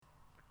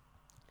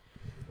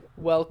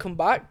Welcome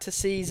back to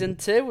season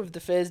 2 of the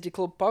Thursday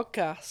Club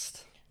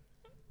podcast.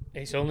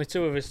 It's only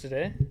two of us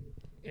today.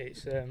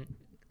 It's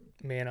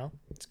me and Al.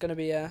 It's going to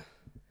be a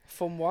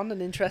fun one,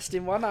 an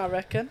interesting one, I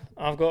reckon.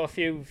 I've got a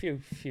few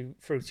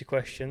fruity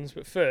questions,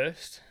 but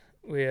first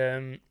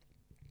we're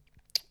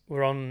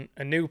on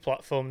a new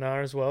platform now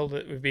as well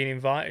that we've been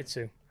invited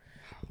to,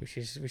 which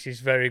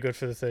is very good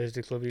for the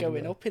Thursday Club.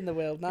 Going up in the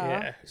world now.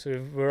 Yeah,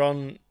 so we're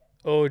on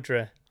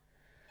Audrey.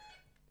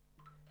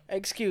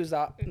 Excuse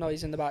that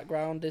noise in the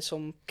background. There's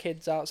some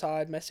kids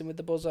outside messing with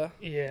the buzzer.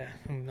 Yeah,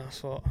 and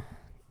that's what.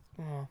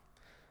 Well,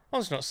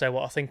 I'll just not say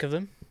what I think of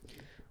them.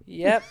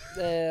 Yep,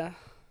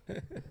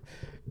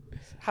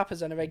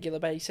 happens on a regular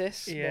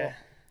basis. Yeah,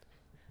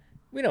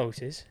 we know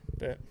it is,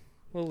 but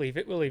we'll leave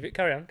it.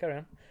 Carry on.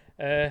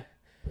 Do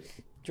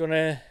you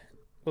wanna?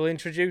 We'll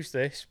introduce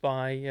this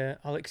by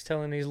Alex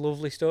telling his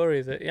lovely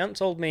story that he hasn't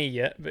told me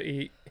yet, but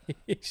he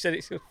said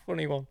it's a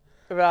funny one.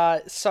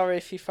 Right, sorry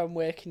if you're from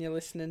work and you're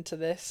listening to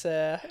this.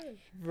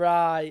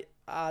 Right,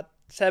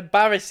 it's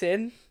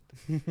embarrassing.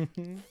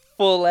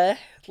 Fully,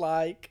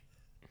 like...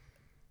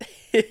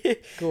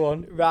 Go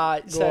on.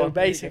 Right, Go so on.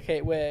 basically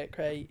at work,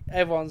 right,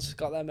 everyone's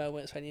got their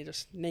moments when you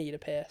just need a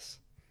piss.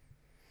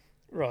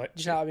 Right.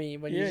 Do you know what I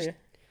mean? When Yeah.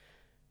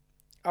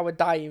 I was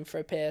dying for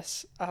a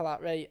piss. I was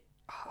like, right,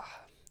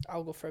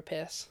 I'll go for a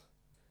piss.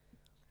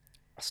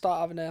 I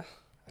start having a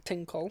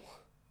tinkle.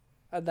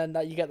 And then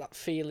you get that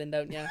feeling,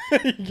 don't you?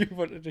 You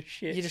wanted a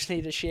shit. You just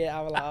need a shit.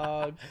 I was like,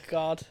 oh,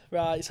 God.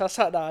 Right, so I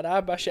sat down, I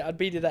had my shit. I'd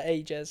been in there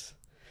ages.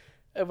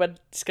 And when,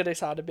 it's going to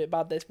sound a bit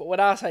bad, this, but when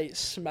I say it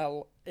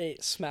smell,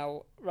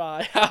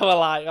 right, I was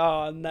like,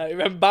 oh, no,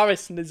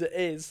 embarrassing as it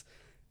is,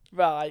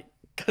 right,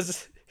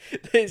 because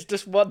it's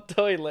just one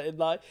toilet, and,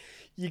 like,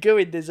 you go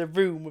in, there's a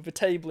room with a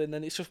table in,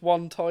 and it's just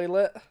one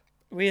toilet.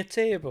 With a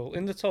table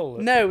in the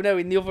toilet? No,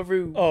 in the other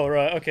room. Oh,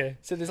 right, okay.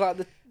 So there's, like,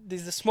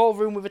 there's the small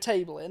room with a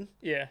table in.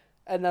 Yeah.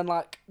 And then,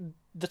 like,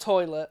 the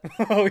toilet.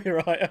 Oh, you're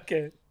right,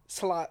 okay.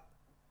 So, like...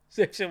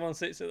 So if someone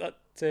sits at that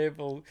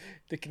table,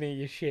 they can hear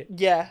your shit.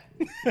 Yeah.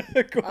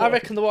 I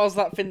reckon the walls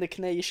that thin, they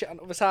can hear your shit on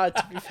the other side,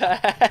 to be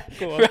fair.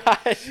 Go on.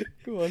 Right.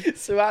 Go on.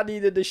 So I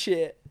needed a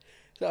shit.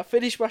 So I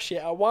finished my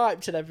shit, I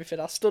wiped and everything,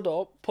 I stood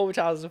up, pulled my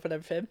trousers up and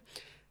everything,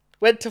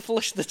 went to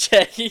flush the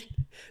chain,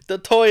 the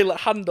toilet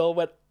handle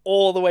went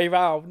all the way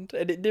round,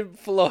 and it didn't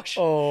flush.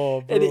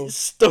 Oh, bro. And it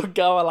stuck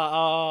going like,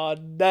 oh,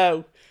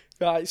 no.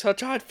 Right, so I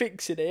tried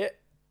fixing it.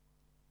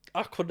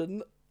 I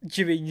couldn't.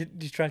 Do you mean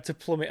you tried to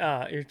plumb it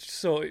out? You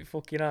sort it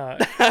fucking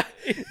out?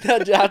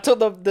 I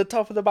took the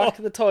top of the back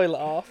of the toilet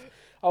off.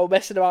 I was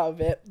messing about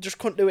with it. Just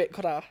couldn't do it,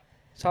 could I?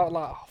 So I was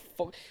like, oh,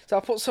 fuck. So I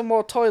put some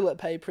more toilet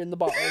paper in the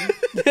bottom.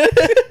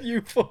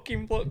 You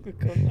fucking blocked the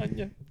cunt, haven't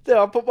you?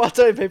 So I put more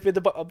toilet paper in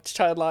the bottom to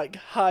try and, like,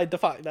 hide the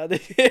fact that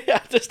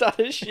I just had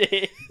a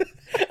shit.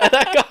 And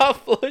I can't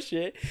flush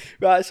it.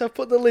 Right, so I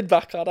put the lid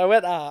back on. I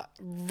went out,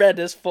 red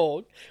as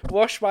fuck.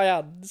 Washed my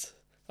hands.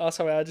 Oh,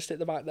 sorry, I just hit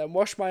the mic then.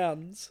 Washed my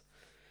hands.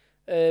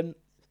 And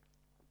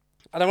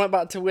I went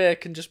back to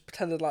work and just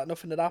pretended like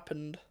nothing had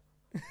happened.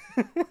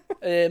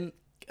 And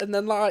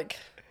then, like,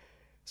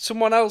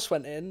 someone else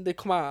went in, they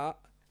come out,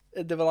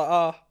 and they were like,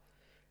 oh,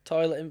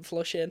 toilet ain't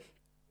flushing.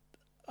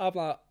 I'm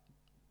like,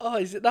 oh,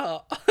 is it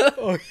not?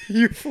 Oh,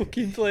 you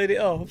fucking played it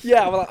off?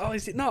 Yeah, I was like, oh,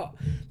 is it not?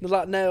 They're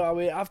like, no,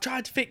 I've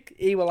tried to fix it.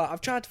 He was like, I've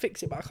tried to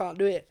fix it, but I can't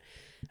do it.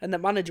 And the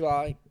manager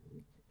was like,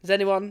 has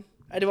anyone,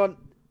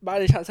 by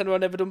any chance,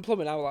 anyone ever done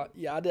plumbing? I was like,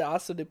 yeah, I did. I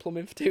studied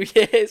plumbing for 2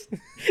 years.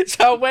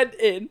 So I went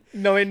in.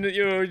 Knowing that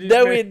you were already...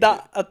 Knowing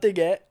that I did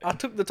it, I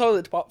took the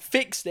toilet pot,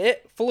 fixed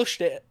it,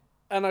 flushed it,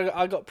 and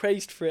I got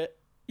praised for it.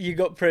 You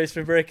got praised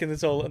for breaking the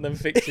toilet and then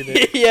fixing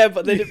it. Yeah,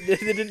 but they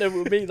didn't know it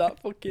was me, that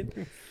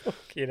fucking...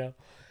 You know.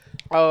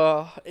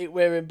 Oh, it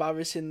were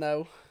embarrassing,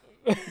 though.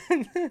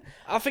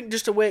 I think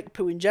just a work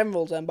poo in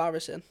general is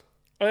embarrassing.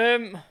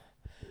 I've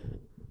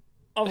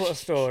got a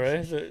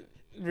story that...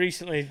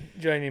 Recently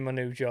joining my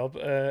new job,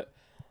 I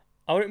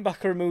went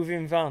back a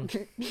moving van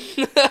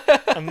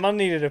and man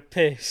needed a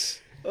piss.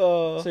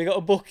 Oh. So he got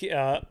a bucket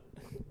out,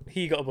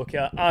 he got a bucket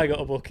out, I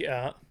got a bucket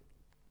out,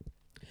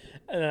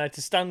 and I had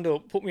to stand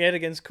up, put my head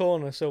against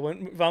corner so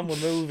when the van were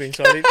moving,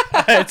 so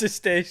I had to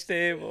stay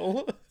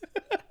stable.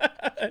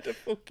 I had to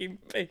fucking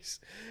piss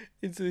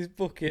into this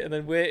bucket and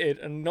then waited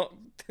and not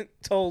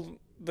told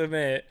the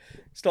mate,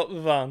 stop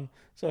the van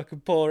so I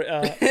could pour it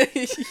out.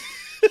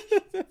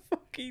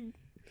 Fucking...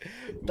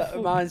 That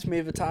reminds me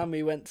of a time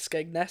we went to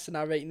Skegness and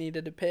I really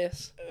needed a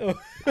piss.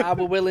 I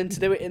were willing to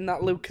do it in that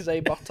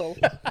Lucozade bottle.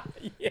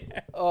 Yeah.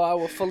 Oh, I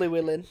were fully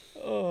willing.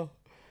 Oh.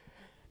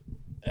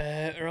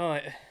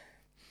 Right.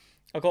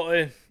 I've got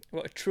a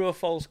true or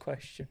false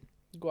question.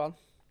 Go on.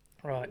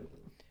 Right.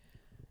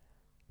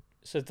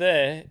 So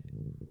there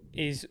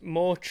is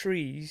more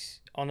trees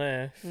on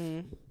Earth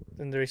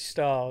than there is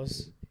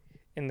stars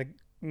in the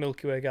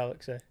Milky Way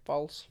galaxy.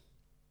 False.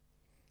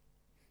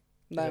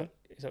 No.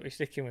 Is that what you're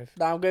sticking with?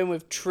 No, I'm going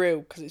with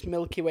true because it's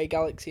Milky Way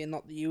galaxy and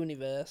not the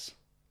universe.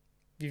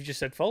 You've just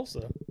said false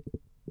though.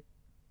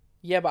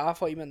 Yeah, but I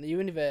thought you meant the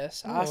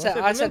universe. No, I said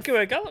Milky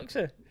Way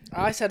galaxy.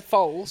 I said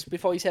false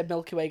before you said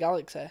Milky Way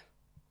galaxy.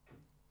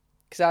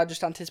 Because I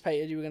just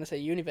anticipated you were going to say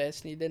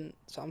universe and you didn't,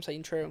 so I'm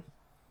saying true.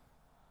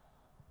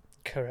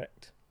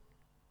 Correct.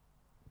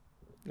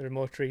 There are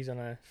more trees on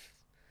Earth.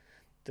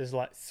 There's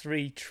like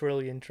 3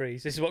 trillion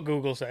trees. This is what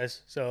Google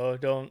says, so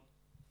don't...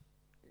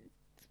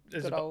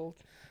 There's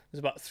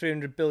about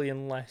 300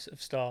 billion less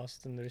of stars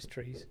than there is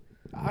trees.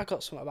 I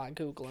got something about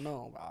Google and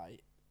all, right?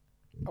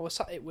 I was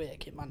sat at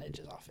work in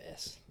manager's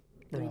office.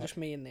 It was just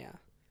me in there.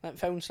 My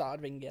phone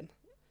started ringing.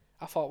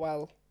 I thought,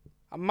 well,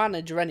 I'm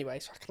manager anyway,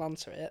 so I can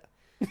answer it.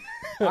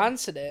 I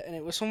answered it, and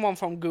it was someone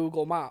from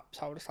Google Maps.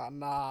 I was just like,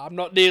 nah, I'm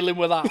not dealing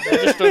with that. I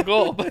just hung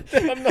up.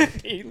 I'm not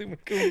dealing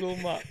with Google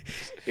Maps.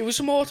 It was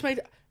some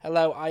automated...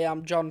 Hello, I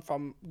am John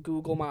from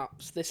Google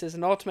Maps. This is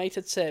an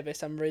automated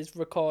service and is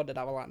recorded.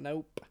 I was like,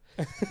 nope.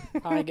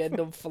 I ain't getting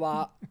done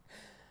for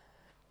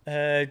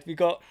that. I've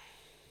got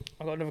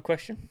another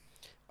question.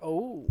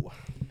 Oh.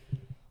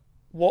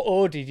 What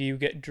order do you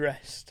get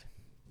dressed?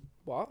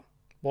 What?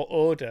 What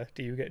order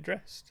do you get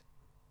dressed?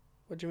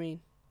 What do you mean?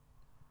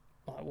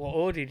 Like, what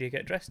order do you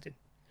get dressed in?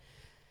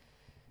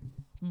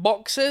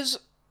 Boxers,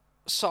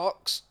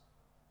 socks,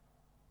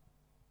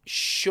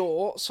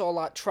 shorts, or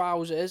like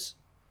trousers,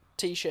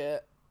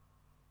 t-shirt.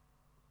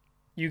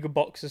 You go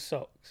boxers,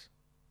 socks.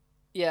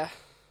 Yeah.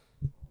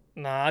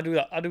 Nah, I do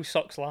that. I do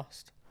socks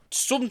last.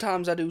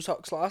 Sometimes I do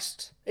socks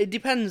last. It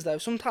depends though.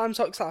 Sometimes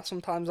socks last,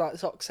 sometimes like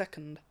socks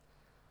second.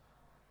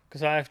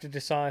 Because I have to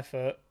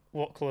decipher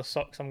what colour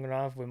socks I'm going to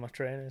have with my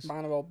trainers.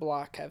 Mine are all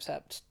black,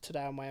 except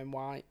today I'm wearing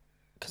white.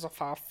 Because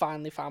I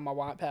finally found my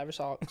white pair of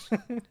socks.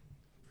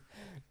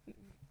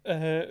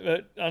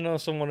 I know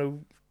someone who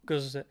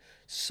goes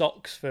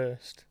socks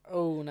first,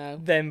 Oh no.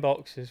 then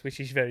boxers, which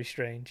is very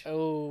strange.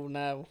 Oh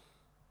no.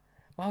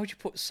 Why would you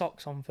put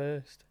socks on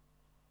first?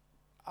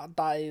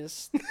 That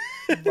is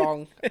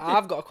wrong.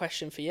 I've got a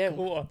question for you.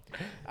 Go on.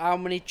 How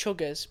many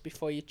chuggers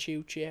before you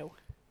chew?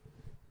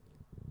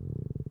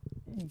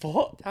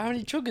 What? How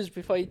many chuggers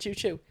before you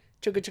chew?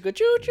 Chugga chugga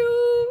choo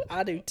choo.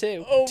 I do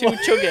too. Oh 2 my-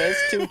 chuggers,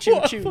 2 choo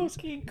What a choos.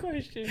 fucking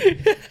question.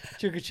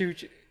 Chugga choo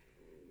choo.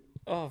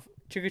 Oh,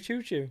 chugga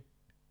choo choo.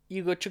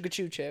 You go chugga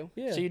choo choo.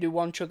 Yeah. So you do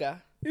 1 chugger.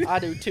 I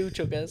do 2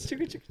 chuggers.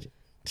 Chugga chugga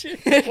choo.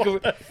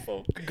 What the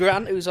fuck?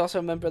 Grant, who's also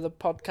a member of the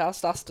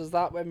podcast, asked us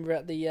that when we were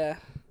at the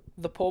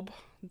pub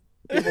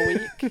the other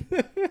week.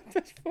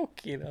 That's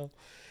fucking hell.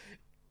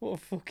 What a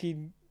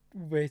fucking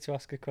way to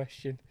ask a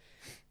question.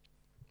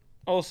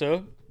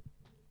 Also,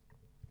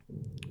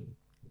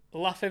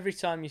 laugh every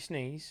time you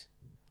sneeze,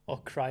 or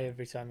cry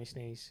every time you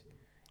sneeze.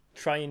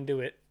 Try and do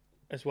it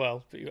as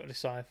well, but you've got to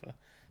decipher.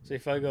 So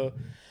if I go,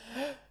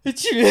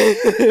 Yeah,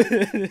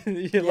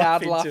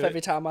 I'd laugh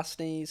every time I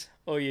sneeze.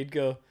 Or you'd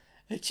go,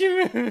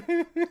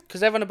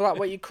 Because everyone would be like,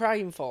 what are you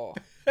crying for?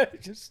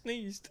 just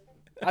sneezed.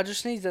 I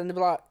just sneezed and they'd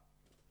be like,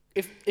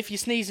 if you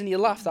sneeze and you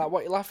laugh, that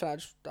what you laughing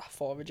at? I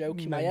thought of a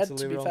joke in my head, to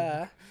Mentally be wrong.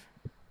 fair.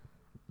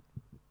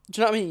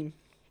 Do you know what I mean?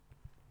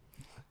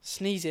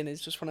 Sneezing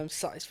is just one of them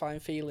satisfying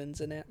feelings,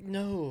 in it.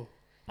 No,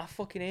 I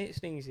fucking hate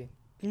sneezing.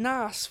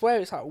 Nah, I swear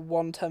it's like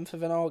 1/10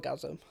 of an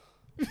orgasm.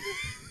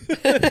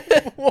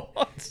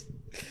 What?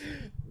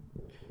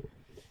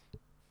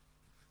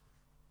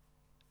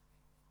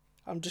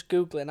 I'm just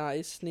googling that.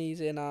 Is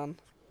sneezing and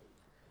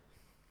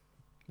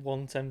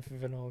 1/10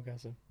 of an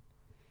orgasm.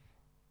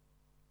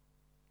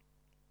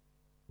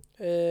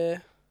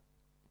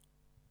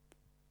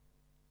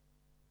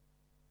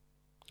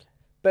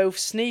 Both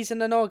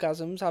sneezing and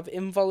orgasms have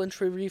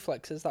involuntary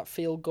reflexes that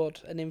feel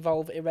good and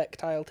involve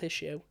erectile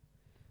tissue.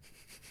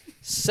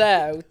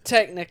 So,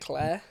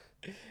 technically,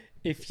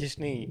 If you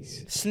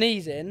sneeze.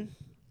 sneezing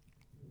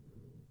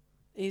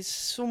is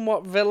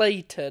somewhat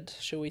related,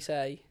 shall we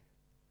say.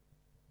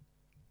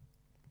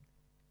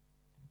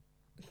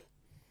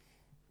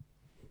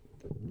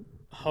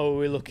 How are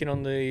we looking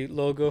on the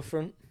logo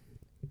front?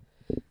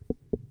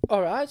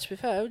 Alright, to be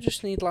fair, we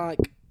just need like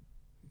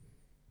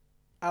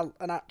an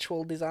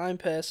actual design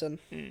person.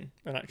 An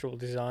actual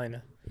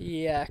designer.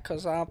 Yeah,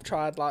 because I've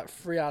tried like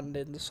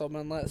freehanding some,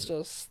 and let's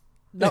just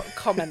not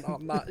comment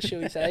on that, shall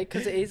we say?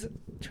 Because it is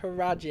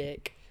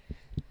tragic.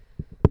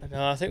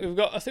 No, I think we've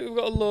got a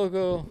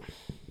logo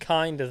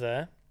kinda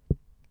there.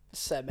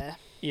 Semi.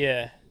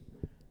 Yeah.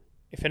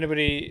 If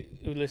anybody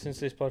who listens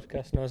to this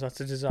podcast knows how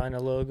to design a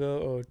logo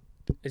or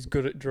is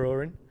good at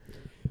drawing,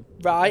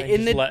 Right, then in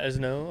just the let us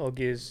know or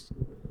give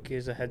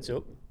us a heads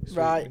up. So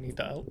Right. we need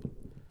that help.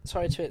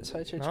 sorry to No,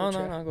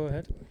 interrupt. go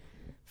ahead.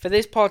 For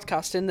this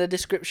podcast, in the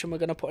description, we're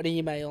going to put an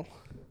email.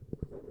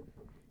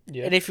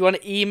 Yeah. And if you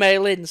want to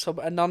email in some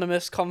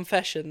anonymous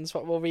confessions,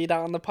 what we'll read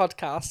out on the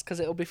podcast, because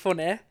it'll be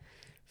funny,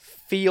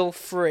 feel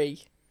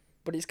free.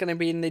 But it's going to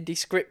be in the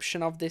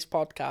description of this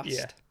podcast.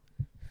 Yeah.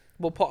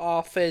 We'll put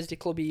our Thursday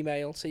Club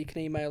email, so you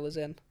can email us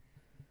in.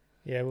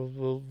 Yeah,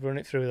 we'll run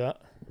it through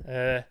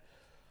that.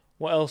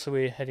 What else are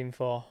we heading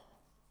for?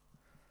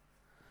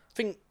 I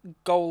think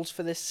goals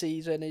for this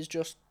season is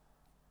just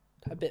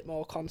a bit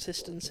more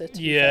consistency. To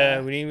be Yeah,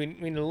 fair. we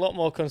need a lot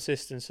more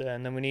consistency,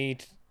 and then we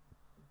need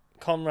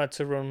Conrad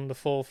to run the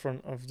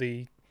forefront of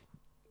the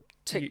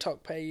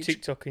TikTok page,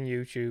 TikTok and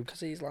YouTube. because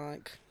he's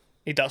like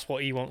That's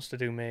what he wants to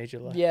do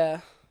majorly.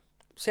 Yeah.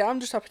 See, I'm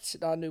just happy to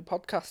sit down and do a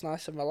podcast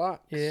nice and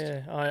relaxed.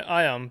 Yeah,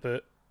 I am,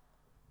 but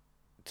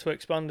to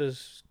expand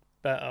us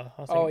better,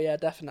 I think. Oh, yeah,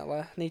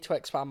 definitely. Need to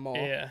expand more.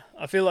 Yeah,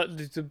 I feel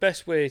like the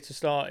best way to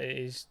start it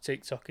is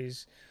TikTok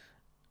is,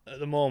 at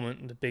the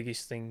moment, the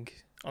biggest thing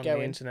on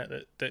the internet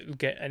that will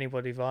get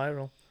anybody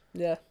viral.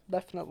 Yeah,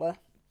 definitely.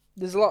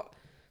 There's a lot,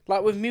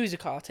 like with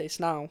music artists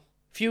now,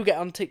 if you get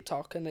on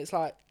TikTok and it's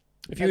like...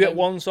 If you get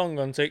one song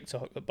on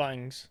TikTok that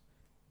bangs...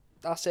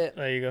 That's it.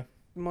 There you go.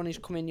 Money's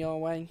coming your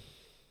way.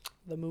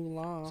 The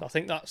moolah. So I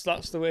think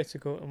that's the way to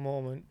go at the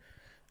moment.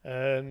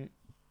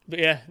 But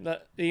yeah,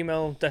 that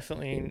email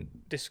definitely in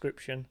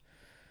description.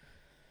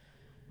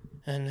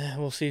 And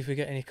we'll see if we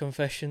get any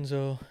confessions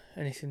or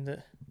anything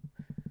that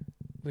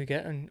we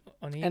get on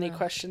email. Any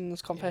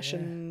questions,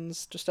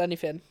 confessions, just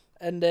anything.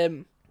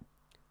 And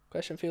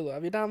question for you,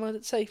 have you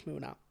downloaded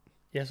SafeMoon app?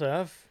 Yes, I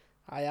have.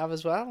 I have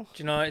as well.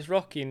 Do you know how it's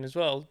rocking as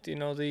well? Do you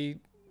know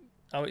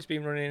how it's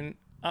been running in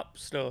app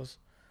stores?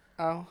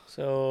 Oh.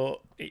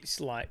 So it's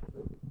like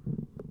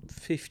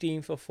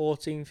 15th or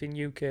 14th in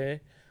UK,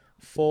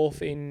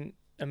 4th in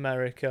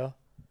America,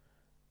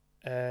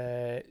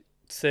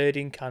 3rd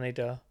in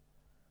Canada.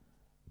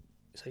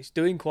 So it's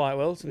doing quite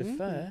well, to be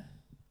fair.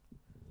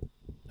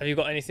 Have you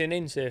got anything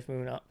in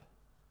SafeMoon app?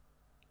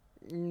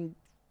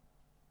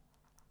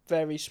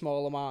 Very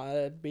small amount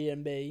of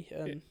B&B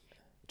and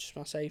just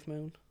my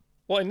SafeMoon.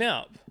 What, in the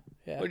app?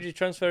 Yeah. What, did you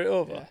transfer it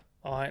over? Yeah.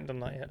 Oh, I ain't done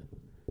that yet.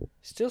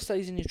 Still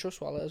stays in your Trust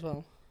Wallet as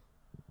well.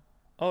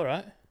 All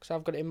right. Because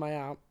I've got it in my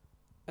app,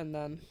 and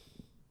then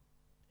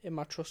in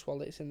my Trust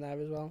Wallet it's in there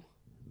as well.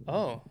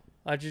 Oh,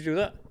 how'd you do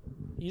that?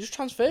 You just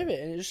transfer it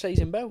and it just stays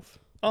in both.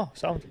 Oh,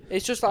 sound.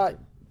 It's just like,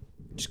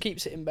 just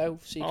keeps it in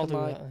both, so you I'll can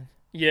do like... that then.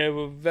 Yeah,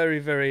 we're very,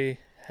 very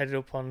headed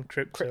up on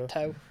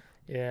Crypto.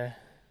 Yeah.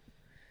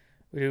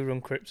 We do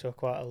run crypto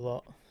quite a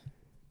lot.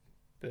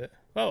 But,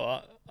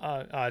 well,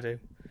 I do.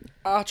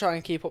 I'll try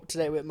and keep up to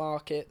date with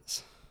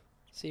markets.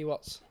 See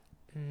what's...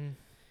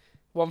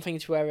 One thing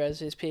to wear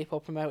is people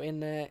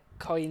promoting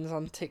coins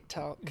on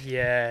TikTok.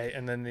 Yeah,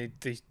 and then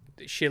the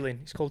shilling.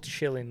 It's called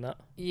shilling, that.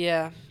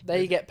 Yeah,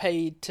 they get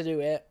paid to do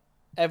it.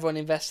 Everyone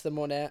invests the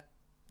money.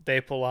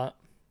 They pull out.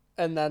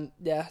 And then,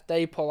 yeah,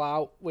 they pull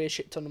out. We a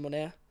shit ton of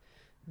money.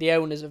 The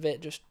owners of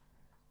it just...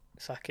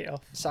 Sack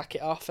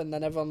it off, and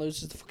then everyone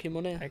loses the fucking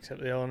money.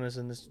 Except the owners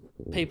and the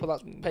people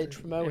that's paid to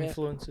promote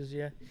influencers,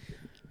 yeah.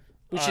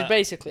 Which is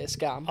basically a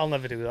scam. I'll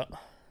never do that.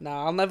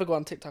 Nah, I'll never go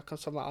on TikTok and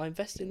so I'm like, I'll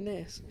invest in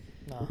this.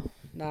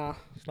 Nah.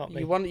 It's not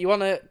me. You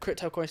want a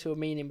crypto coin with a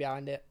meaning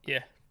behind it.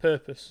 Yeah,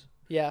 purpose.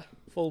 Yeah.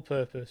 Full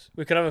purpose.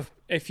 We could have,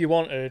 if you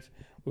wanted,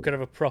 we could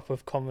have a proper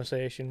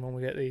conversation when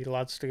we get the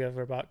lads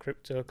together about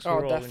crypto, because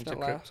we're all into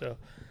crypto.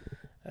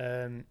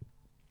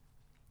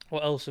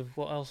 What else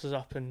has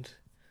happened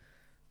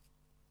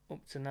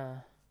up to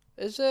now?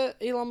 Is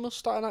Elon Musk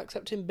starting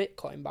accepting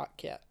Bitcoin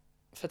back yet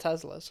for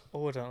Teslas?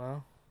 Oh, I don't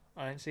know.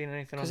 I ain't seen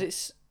anything on.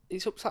 Because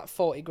it's up to like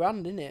 40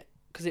 grand, isn't it?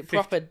 Because it 50,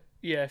 proper...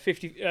 Yeah,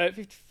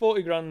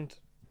 40 grand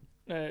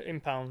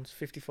in pounds,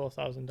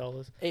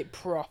 $54,000. It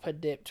proper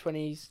dipped when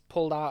he's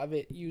pulled out of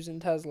it using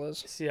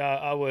Teslas. See,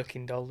 I work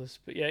in dollars,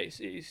 but yeah,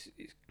 it's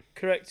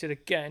corrected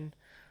again.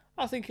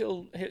 I think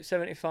it'll hit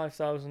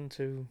 75,000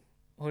 to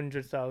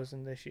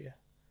 100,000 this year.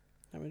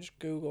 Let me just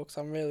Google because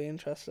I'm really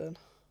interested.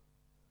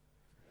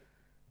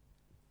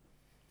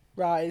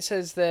 Right, it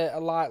says they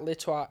are likely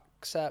to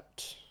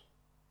accept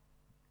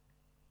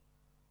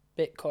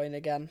Bitcoin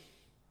again.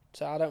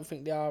 So I don't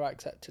think they are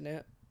accepting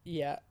it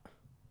yet.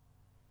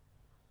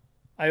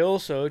 I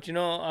also, do you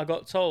know, I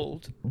got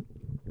told, do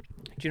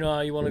you know how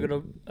you want to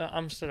go to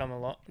Amsterdam a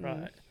lot,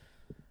 right?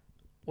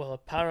 Well,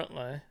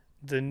 apparently,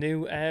 the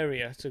new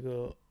area to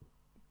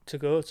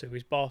go to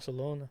is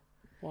Barcelona.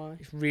 Why?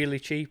 It's really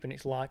cheap and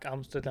it's like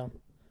Amsterdam.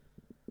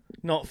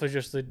 Not for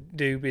just the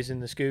doobies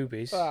and the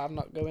scoobies. Well, I'm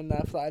not going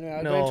there for that anyway.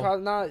 I'm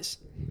going to...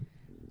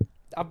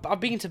 I've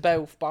been to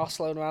both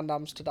Barcelona and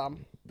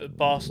Amsterdam. But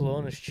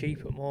Barcelona's cheap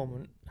at the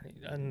moment.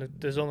 And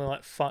there's only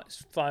like 5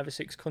 or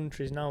 6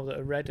 countries now that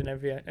are red and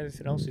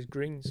everything else is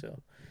green,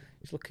 so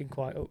it's looking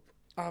quite up.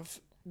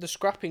 The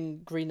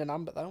scrapping green and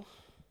amber though.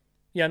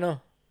 Yeah,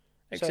 no.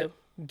 Except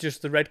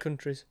just the red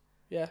countries.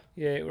 Yeah.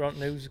 Yeah, we're on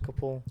news a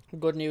couple.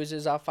 Good news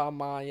is I found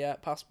my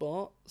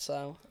passport,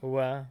 so...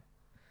 Wow.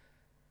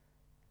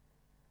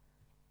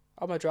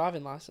 Oh, my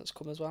driving licence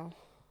come as well.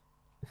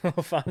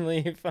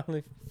 Finally.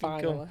 Finally.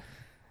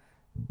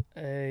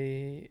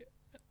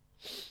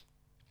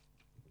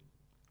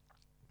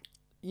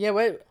 Yeah,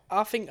 wait.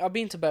 I think I've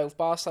been to both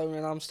Barcelona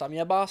and Amsterdam.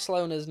 Yeah,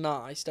 Barcelona's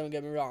nice. Don't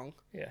get me wrong.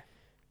 Yeah.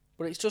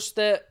 But it's just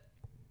the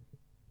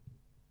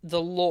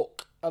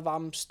look of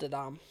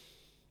Amsterdam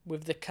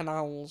with the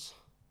canals,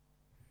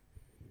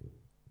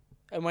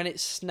 and when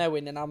it's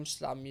snowing in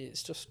Amsterdam,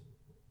 it's just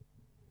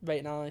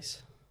very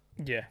nice.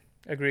 Yeah,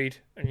 agreed.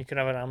 And you can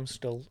have an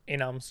Amstel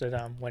in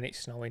Amsterdam when it's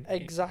snowing.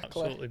 Exactly. It's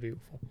absolutely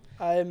beautiful.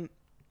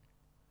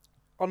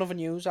 On other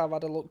news, I've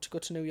had a look to go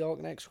to New York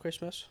next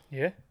Christmas.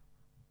 Yeah.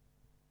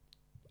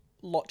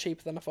 A lot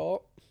cheaper than I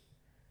thought.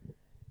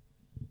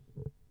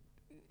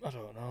 I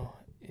don't know.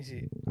 Is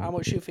it How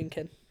much you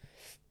thinking?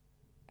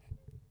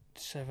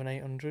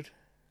 700-800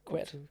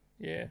 Quid?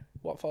 Yeah,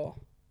 What for?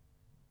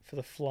 for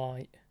the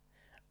flight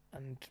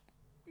and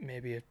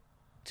maybe a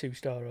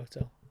 2-star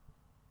hotel.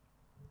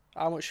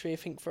 How much do you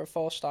think for a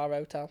 4-star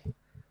hotel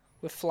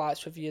with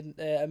flights with your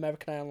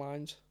American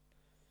Airlines?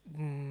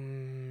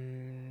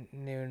 Nearly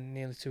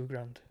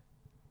 £2,000.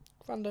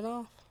 Grand and a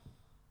half.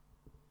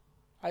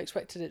 I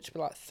expected it to be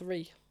like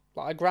 3,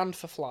 like £1,000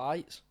 for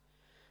flights,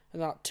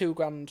 and like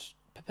 £2,000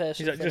 per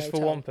person. Is that for just an for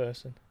hotel. one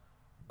person?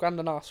 Grand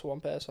and a half for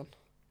one person.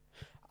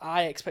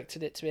 I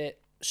expected it to be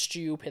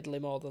stupidly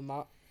more than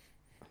that,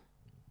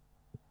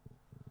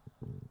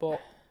 but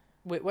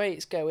with where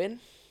it's going,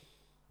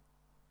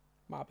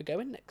 might be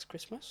going next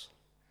Christmas.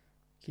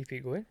 Keep it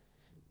going.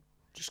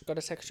 Just got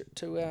to take a trip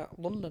to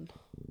London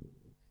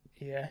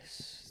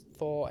Yes.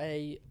 for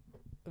a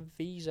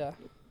visa.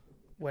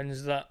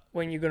 When's that?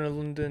 When you going to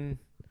London?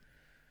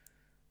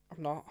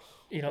 I'm not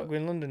You're not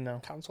going to London now.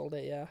 cancelled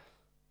it. Yeah.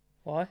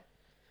 Why?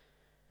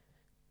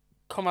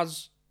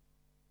 Comad's.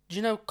 Do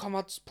you know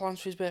Comad's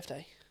plans for his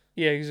birthday?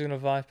 Yeah, he's going to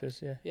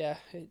Vipers. Yeah. Yeah,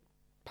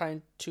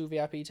 paying 2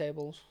 VIP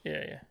tables.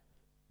 Yeah.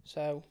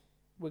 So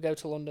we go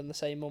to London the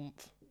same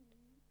month.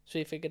 So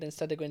he figured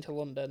instead of going to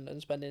London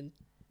and spending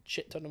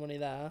shit ton of money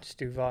there, Just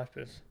do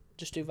Vipers.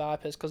 just do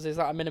Vipers, because there's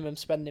like a minimum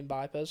spending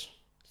Vipers,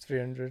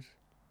 300.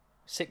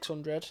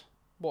 600.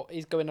 But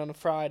he's going on a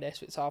Friday,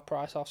 so it's our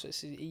price off. So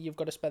you've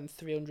got to spend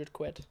 300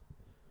 quid.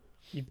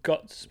 You've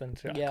got to spend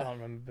 300. Yeah. I can't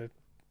remember.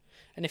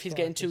 And if he's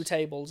getting 2 Vipers.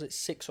 tables, it's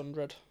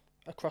 600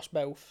 across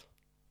both.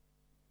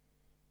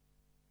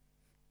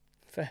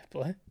 Fair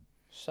play.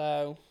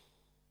 So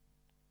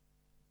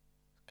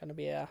it's gonna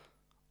be a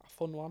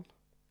fun one.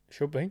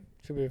 Should be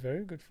a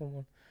very good fun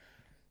one.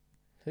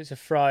 So it's a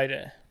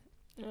Friday.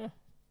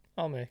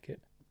 I'll make it.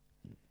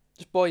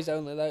 Just boys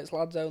only though. It's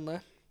lads only.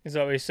 Is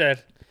that what he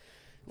said?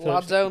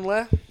 Lads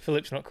only.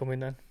 Philip's not coming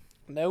then.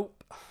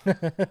 Nope.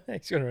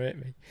 He's gonna hate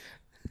me.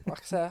 Like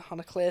I said, on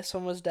a clear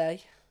summer's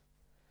day,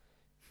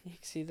 you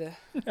can see the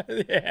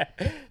Yeah.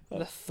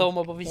 the thumb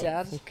above his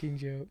head. Fucking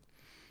joke.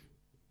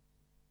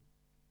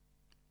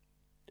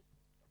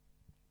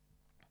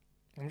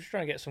 I'm just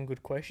trying to get some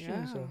good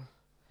questions. Yeah.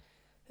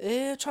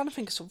 So. Trying to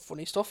think of some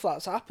funny stuff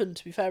that's happened.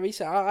 To be fair,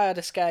 recently I had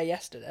a scare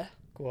yesterday.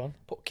 Go on.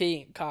 Put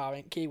key in car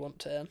in, key won't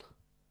turn.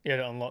 You had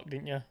it unlocked,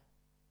 didn't you?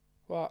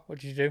 What? What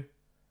did you do?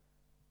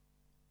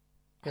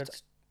 I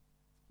just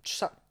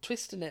sat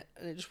twisting it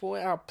and it just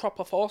went out.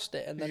 Proper forced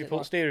it and Did then you it put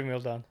like, steering wheel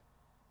down?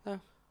 No.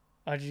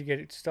 How did you get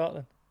it to start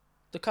then?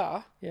 the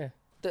car. Yeah.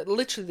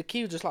 Literally the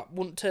key just like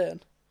wouldn't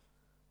turn.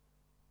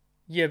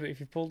 Yeah, but if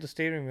you pulled the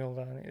steering wheel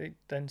down, it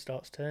then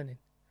starts turning.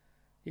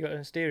 You got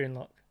a steering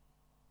lock.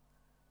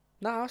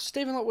 Nah,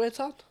 steering lock weird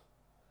on.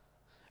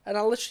 And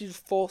I literally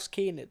just forced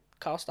key and it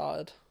car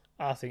started.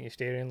 I think your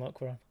steering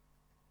lock were on.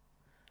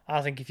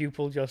 I think if you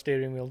pulled your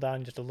steering wheel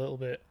down just a little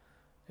bit,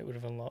 it would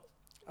have unlocked.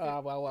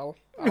 Well.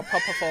 I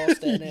proper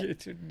forced it and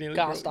it It nearly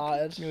car broke-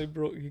 started. Nearly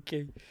broke your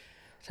key.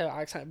 So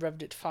I accidentally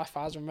revved it to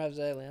 5,000 revs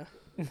earlier.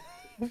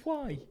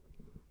 Why?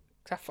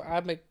 'Cause I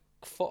had my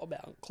foot a bit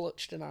on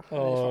clutch, didn't I? And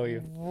Oh, it's you.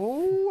 like,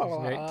 woo, I was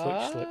Isn't it like,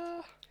 clutch slip?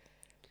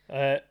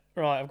 ah.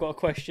 Right, I've got a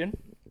question.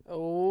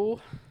 Oh,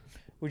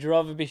 Would you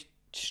rather be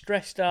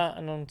stressed out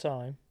and on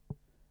time,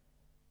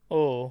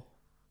 or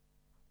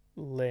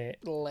late?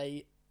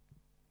 late.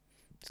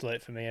 It's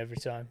late for me every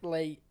time.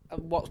 Late.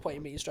 What's the point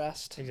in being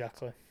stressed?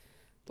 Exactly.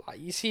 Like,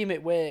 you see him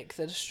at work,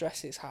 they're just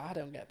stressed. It's hard.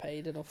 I don't get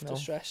paid enough No. to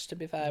stress, to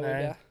be fair No. with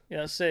you.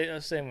 Yeah, that's the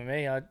same with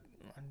me.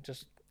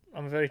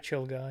 I'm a very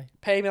chill guy.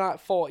 Pay me like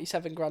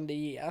 47 grand a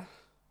year.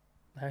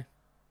 No.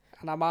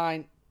 And I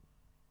might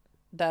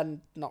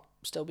then not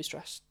still be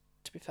stressed,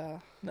 to be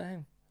fair.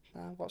 No.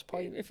 No, what's the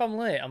point? If I'm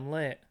late, I'm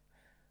late.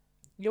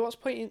 What's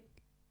the point in...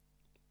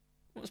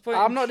 What's the point?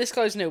 I'm not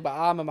disclosing who, but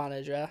I'm a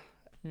manager.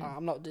 Hmm.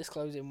 I'm not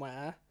disclosing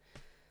where.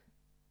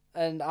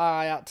 And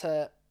I had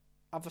to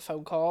have a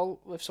phone call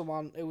with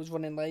someone who was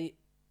running late.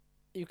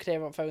 You could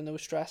hear on the phone they were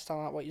stressed. I'm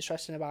like, what are you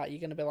stressing about?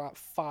 You're going to be like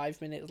 5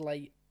 minutes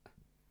late.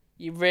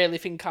 You really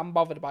think I'm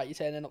bothered about you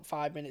turning up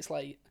 5 minutes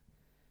late?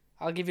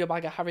 I'll give you a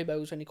bag of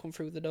Haribo's when you come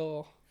through the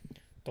door.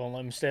 Don't let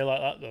them stay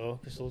like that though,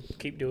 because they'll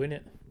keep doing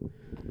it.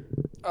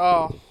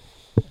 Oh,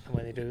 And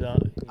when they do that,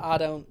 I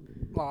don't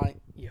like...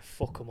 you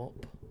fuck them up.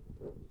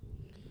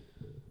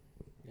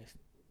 You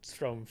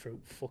throw them through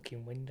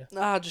fucking window.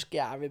 I just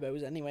get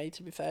Haribo's anyway,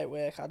 to be fair at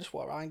work. I just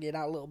walk around getting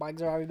out little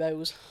bags of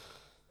Haribo's.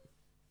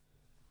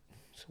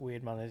 It's a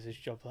weird manager's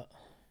job, that.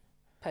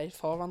 Paid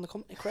for on the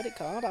company credit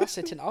card. I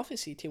sit in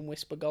office eating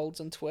Whisper Golds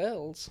and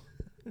Twirls,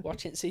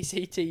 watching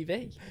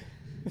CCTV.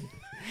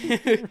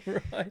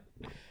 Right.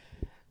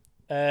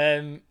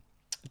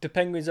 Do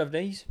penguins have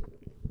knees?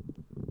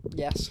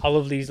 Yes, I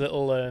love these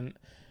little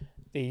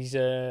these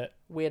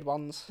weird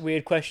ones.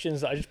 weird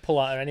questions that I just pull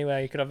out of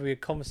anywhere. You could have a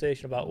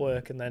conversation about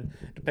work, and then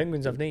do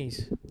penguins have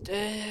knees?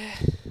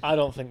 I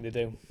don't think they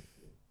do.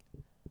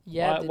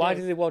 Yeah, Why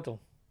do they waddle?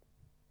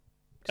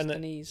 And and the the-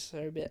 knees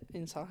are a bit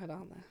inside,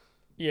 aren't they?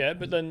 Yeah,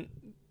 but then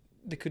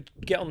they could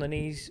get on their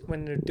knees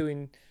when they're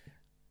doing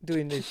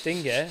doing the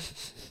thing, yeah.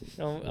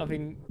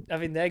 Having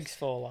the eggs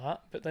fall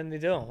out, but then they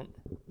don't.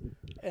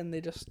 And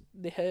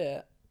they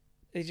hurt.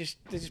 They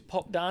just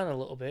pop down a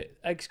little bit.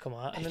 Eggs come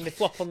out, and then they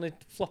flop on the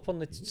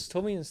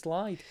tummy and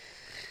slide.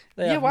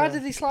 Why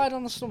did they slide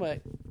on the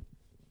stomach?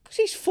 Because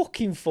it's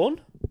fucking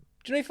fun.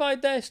 Do you know if I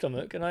had their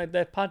stomach and I had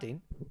their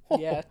padding?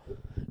 Yeah.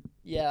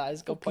 Yeah,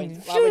 that's a good point.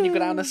 Fucking Like when you go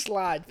down a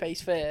slide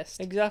face first.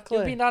 Exactly.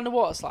 You've been down the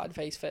water slide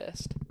face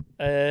first.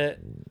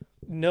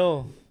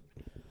 No.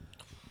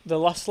 The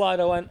last slide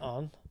I went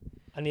on,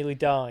 I nearly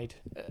died.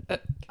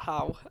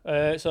 How?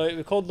 So it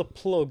was called the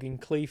Plug in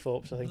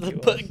Cleethorpes, I think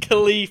it was. The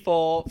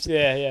Cleethorpes.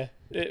 Yeah.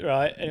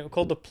 Right, and it was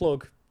called the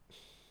Plug.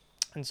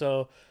 And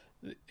so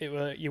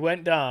you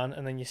went down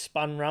and then you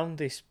span round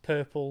this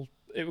purple.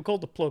 It was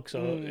called the Plug,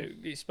 so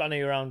it span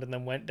you around and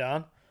then went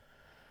down.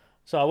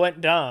 So I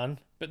went down,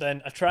 but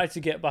then I tried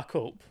to get back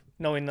up,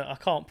 knowing that I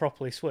can't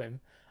properly swim,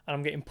 and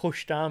I'm getting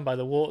pushed down by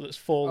the water that's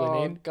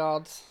falling in. Oh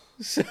God!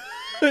 So,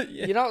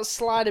 yeah. You know what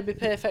slide would be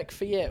perfect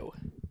for you?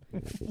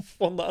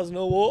 One that has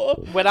no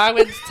water. When I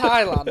went to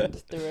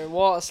Thailand, there was a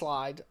water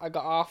slide. I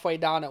got halfway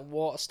down and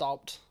water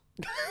stopped.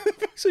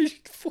 So you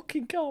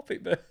fucking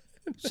carpet burn.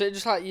 So it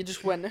just like you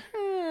just went,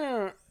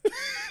 and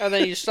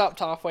then you stopped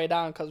halfway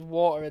down because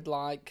water had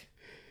like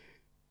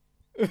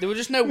there was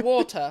just no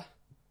water.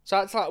 So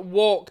I had to like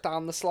walk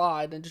down the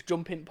slide and just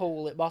jump in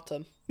pool at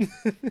bottom. It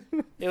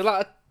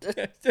was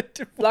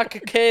like a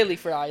curly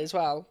fry as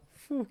well.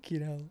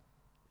 Fucking hell.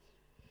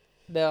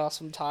 There are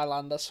some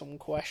Thailanders, some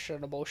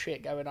questionable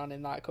shit going on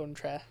in that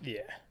country.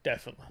 Yeah,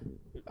 definitely.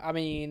 I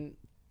mean,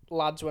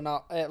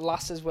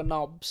 lasses were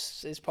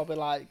knobs is probably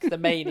like the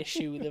main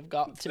issue they've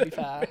got, to be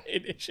fair.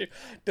 Main issue.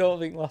 Don't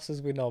think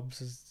lasses with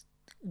knobs is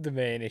the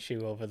main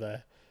issue over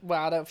there. Well,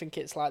 I don't think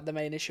it's like the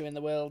main issue in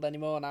the world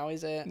anymore now,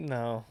 is it?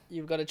 No.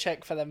 You've got to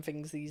check for them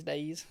things these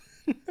days.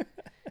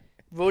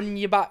 Run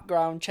your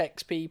background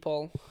checks,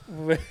 people.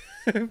 For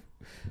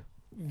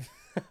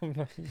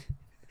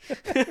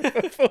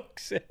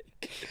fuck's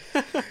sake.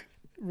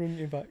 Run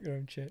your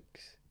background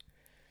checks.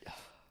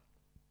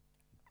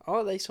 Oh,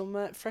 are they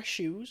some fresh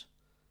shoes?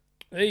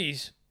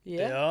 These?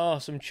 Yeah. They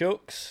are some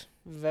Chucks.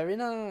 Very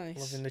nice.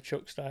 Loving the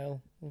Chuck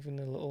style. Loving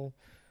the little...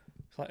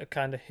 It's like a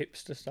kind of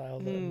hipster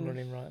style that I'm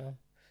running right now.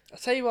 I'll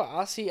tell you what,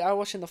 I was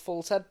watching the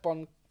Full Ted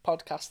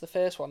podcast, the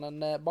first one,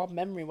 and Bob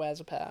Memory wears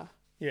a pair.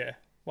 Yeah,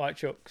 white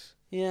Chucks.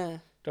 Yeah.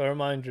 Do I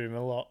remind him a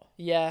lot?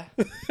 Yeah.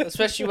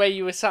 Especially where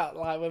you were sat,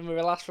 like, when we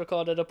were last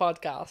recorded a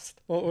podcast.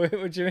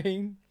 What do you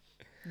mean?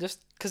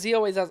 Just because he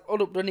always has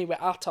running with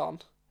hat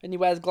on, and he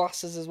wears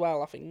glasses as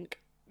well, I think.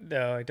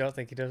 No, I don't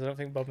think he does. I don't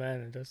think Bob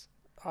Mariner does.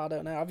 I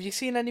don't know. Have you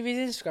seen any of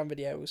his Instagram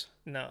videos?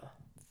 No.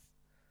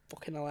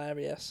 Fucking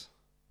hilarious.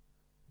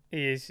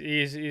 He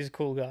is a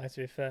cool guy, to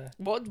be fair.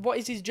 What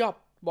is his job?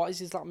 What is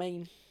his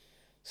main?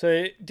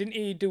 So didn't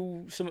he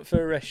do something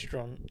for a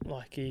restaurant?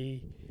 Like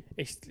he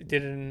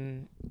did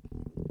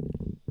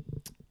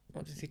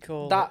what did he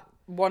call that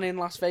it? One in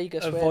Las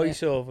Vegas? A weren't it?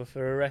 voiceover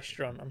for a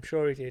restaurant. I'm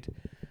sure he did,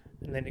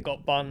 and then it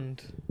got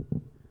banned.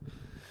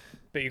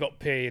 But he got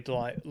paid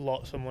like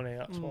lots of money.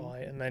 That's why.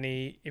 And then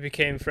he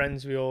became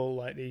friends with all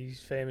like these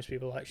famous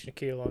people like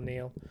Shaquille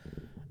O'Neal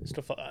and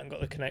stuff like that, and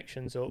got the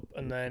connections up.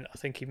 And then I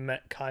think he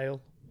met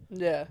Kyle.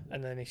 Yeah.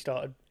 And then he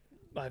started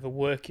either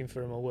working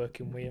for him or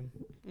working with him.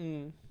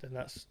 Then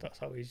that's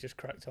how he's just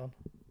cracked on.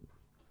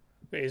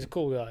 But he's a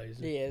cool guy,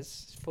 isn't he? He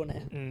is. It's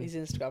funny. His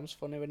Instagram's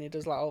funny when he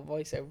does like all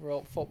voiceover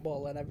of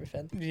football and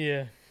everything.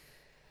 Yeah.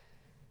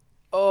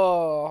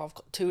 Oh, I've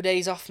got 2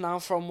 days off now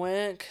from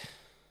work.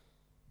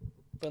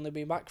 I've only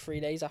been back 3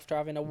 days after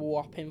having a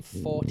whopping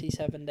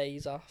 47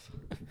 days off.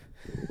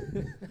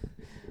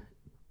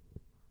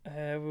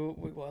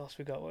 What else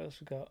we got?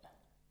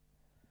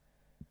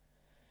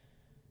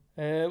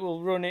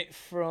 We'll run it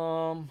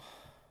from...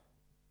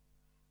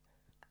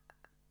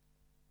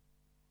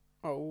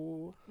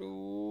 Oh.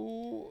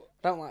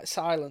 I don't like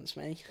silence,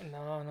 me. No.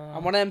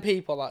 I'm one of them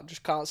people that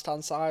just can't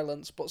stand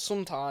silence, but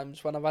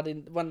sometimes when I've had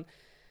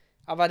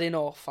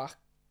enough, I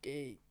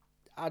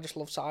just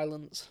love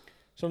silence.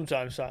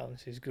 Sometimes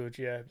silence is good,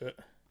 yeah, but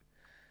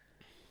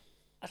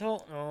I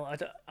don't know.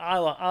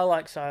 I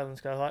like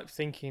silence because I like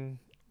thinking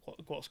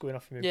what's going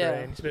off in my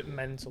brain. It's a bit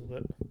mental,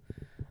 but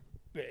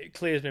it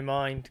clears my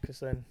mind because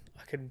then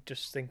I can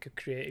just think of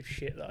creative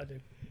shit that I do.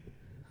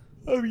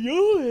 I'm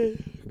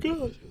yawning.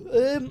 God.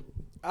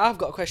 I've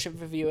got a question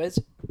for viewers.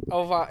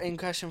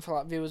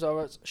 Viewers,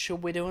 or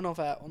should we do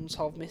another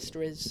Unsolved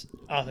Mysteries?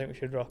 I think we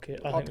should rock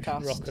it. I think we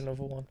should rock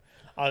another one.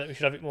 I think we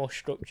should have it more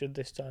structured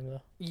this time,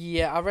 though.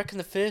 Yeah, I reckon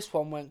the first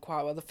one went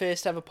quite well. The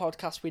first ever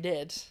podcast we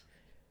did.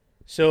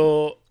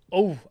 So,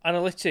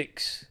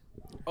 analytics.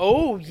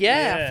 Oh,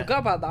 yeah, I forgot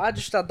about that. I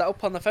just had that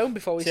up on the phone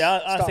before we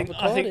started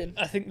recording.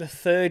 I think the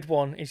third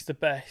one is the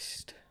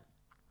best.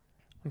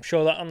 I'm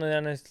sure that on the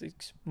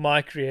analytics,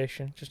 my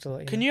creation, just to let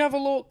you know. Can you have a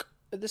look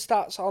at the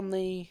stats on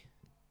the...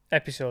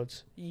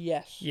 episodes?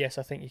 Yes. Yes,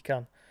 I think you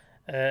can.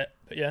 But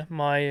yeah,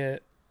 my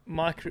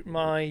not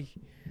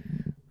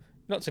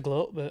to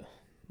gloat, but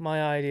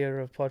my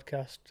idea of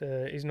podcast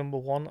is number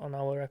one on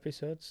our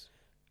episodes.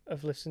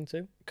 I've listened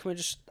to. Can we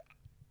just?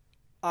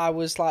 I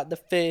was like the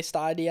first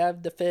idea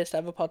of the first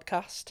ever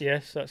podcast.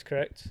 Yes, that's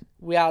correct.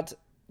 We had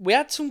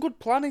some good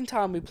planning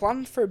time. We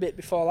planned for a bit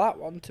before that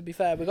one. To be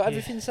fair, we got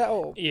everything set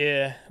up.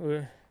 Yeah,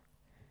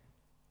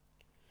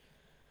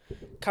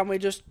 Can we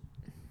just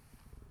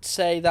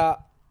say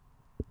that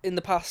in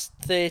the past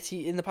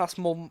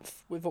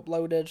month, we've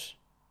uploaded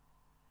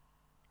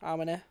how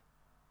many?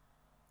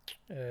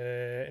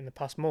 in the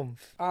past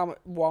month.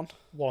 One.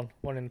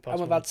 One in the past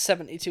And we've month. had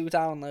 72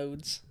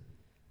 downloads.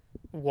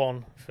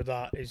 One for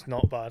that is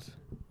not bad.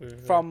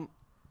 From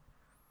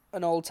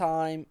an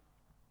all-time...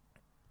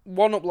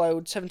 One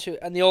upload, 72,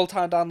 and the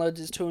all-time downloads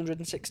is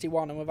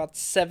 261, and we've had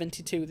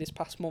 72 this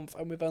past month,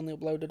 and we've only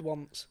uploaded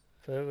once.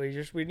 So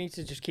we need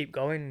to just keep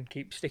going and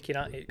keep sticking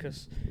at it,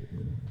 because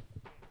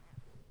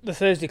the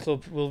Thursday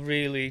Club will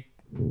really...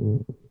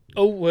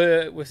 Oh,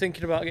 we're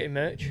thinking about getting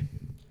merch.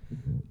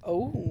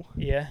 Oh.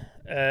 Yeah.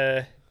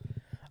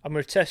 I'm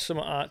going to test some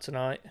art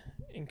tonight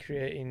in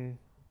creating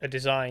a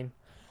design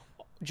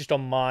just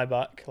on my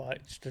back,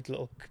 like just a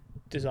little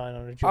design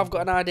on a jumper. I've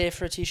got an idea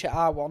for a t-shirt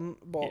I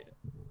want, but... Yeah.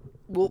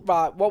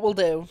 What we'll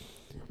do...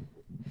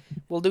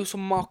 We'll do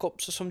some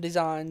mock-ups of some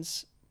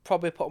designs,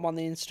 probably put them on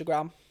the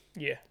Instagram.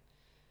 Yeah.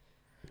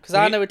 Because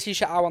I know a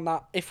t-shirt I want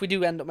that. If we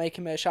do end up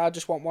making merch, I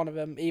just want one of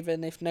them,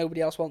 even if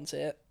nobody else wants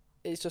it.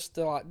 It's just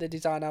the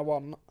design I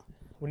want.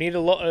 We need a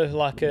lot of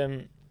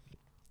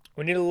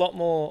we need a lot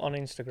more on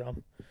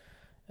Instagram.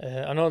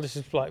 I know this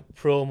is like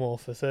promo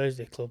for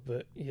Thursday Club,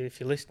 but if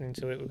you're listening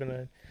to it, we're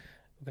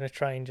gonna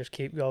try and just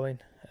keep going.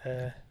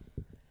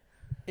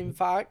 In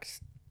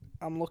fact,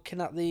 I'm looking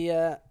at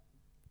the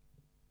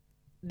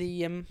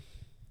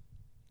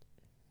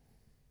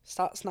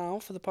stats now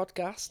for the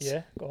podcast.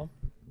 Yeah, go on.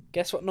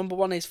 Guess what number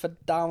one is for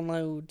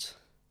downloads?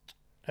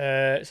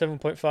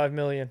 7.5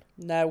 million.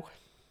 No,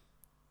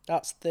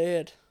 that's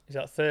third. Is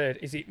that third?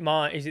 Is it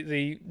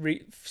the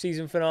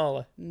season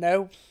finale?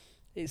 No,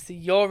 it's the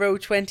Euro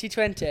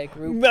 2020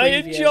 group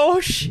Mate, preview.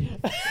 Josh.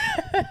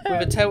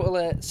 With a total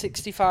of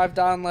 65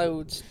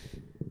 downloads.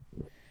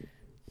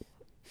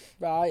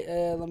 Right,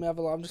 let me have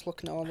a look. I'm just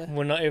looking at all the...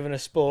 We're not even a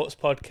sports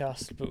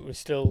podcast, but we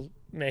still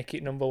make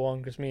it number one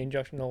because me and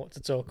Josh know what to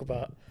talk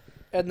about.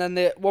 And then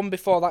the one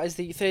before that is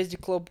the Thursday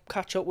Club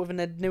catch up with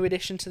a new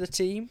addition to the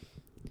team.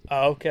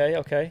 Oh,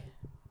 okay.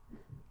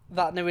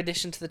 That new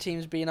addition to the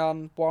team's been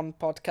on one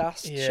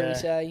podcast, shall we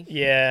say?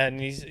 Yeah, and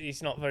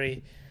he's not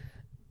very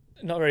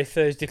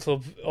Thursday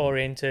Club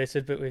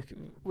orientated, but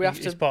We have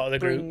he's to part of the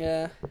bring,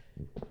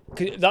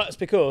 group. That's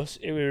because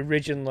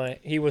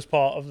he was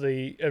part of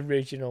the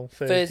original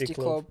Thursday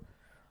Club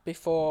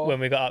before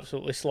when we got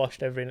absolutely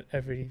sloshed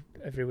every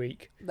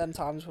week. Them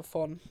times were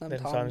fun. Them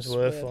times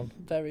were fun.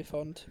 Very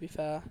fun, to be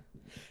fair.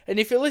 And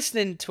if you're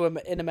listening to him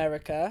in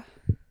America,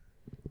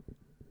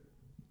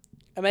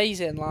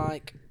 amazing.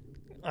 Like,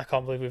 I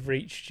can't believe we've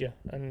reached you.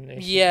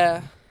 And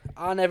yeah,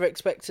 I never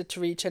expected to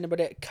reach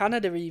anybody at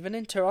Canada, even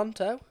in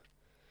Toronto.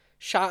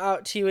 Shout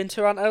out to you in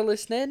Toronto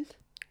listening.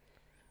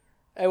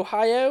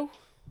 Ohio.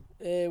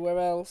 Where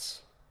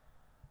else?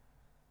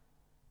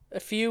 A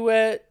few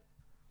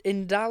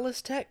in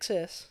Dallas,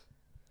 Texas.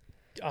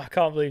 I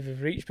can't believe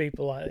we've reached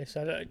people like this.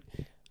 I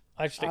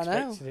just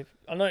expected it.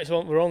 I know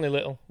we're only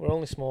little. We're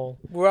only small.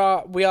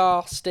 We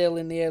are still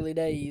in the early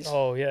days.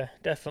 Oh yeah,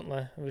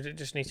 definitely. We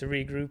just need to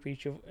regroup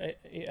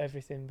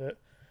everything, but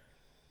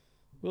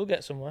we'll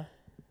get somewhere.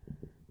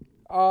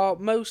 Our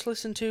most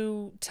listened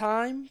to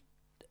time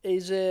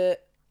is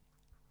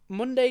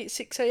Monday at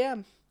 6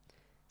 a.m.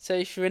 So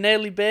if you're an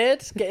early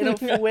bird, getting up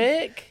for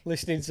work,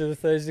 listening to the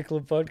Thursday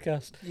Club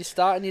podcast, you're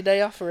starting your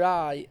day off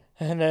right.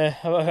 And I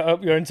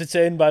hope you're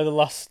entertained by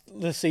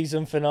the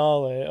season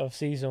finale of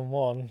season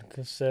 1,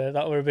 because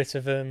that were a bit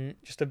of a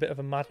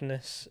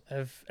madness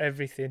of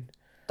everything.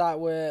 That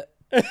were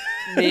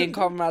me and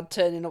Conrad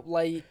turning up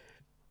late.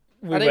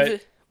 Go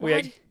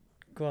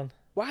on.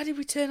 Why did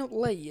we turn up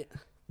late?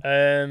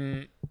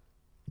 I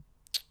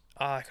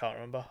can't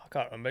remember.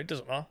 It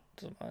doesn't matter.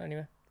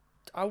 Anyway.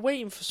 I'm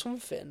waiting for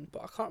something,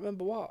 but I can't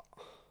remember what.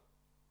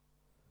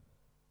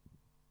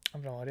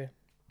 I've no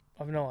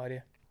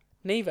idea.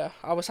 Neither.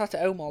 I was sat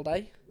at home all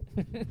day.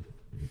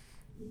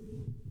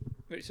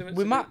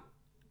 We might.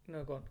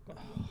 No, go on.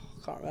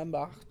 I can't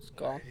remember. It's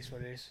gone. It is what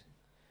it is.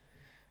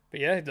 But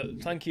yeah,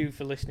 thank you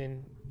for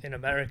listening in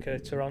America,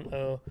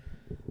 Toronto,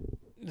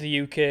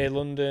 the UK,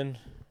 London.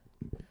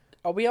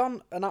 Are we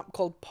on an app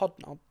called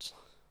Podnods?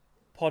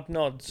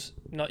 Podnods?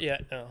 Not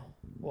yet, no.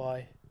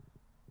 Why?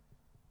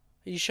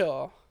 Are you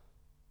sure?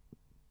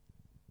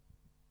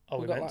 Are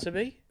we meant to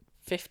be?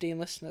 15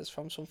 listeners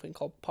from something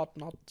called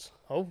Podnods.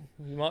 Oh,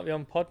 we might be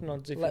on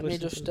Podnods if you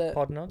listen to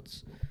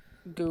Podnods.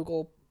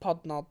 Google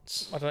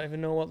Podnods. I don't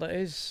even know what that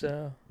is.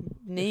 So.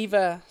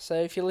 Neither. So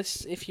if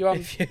you're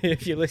on,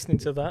 if you're listening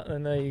to that,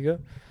 then there you go.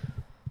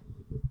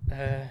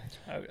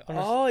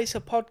 It's a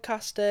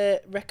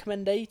podcast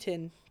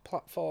recommending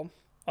platform.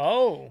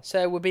 Oh.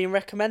 So we're being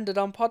recommended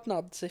on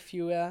Podnods. If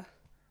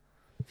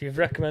you've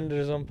recommended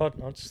us on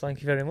Podnods, thank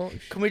you very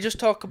much. Can we just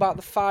talk about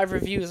the 5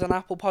 reviews on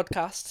Apple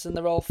Podcasts, and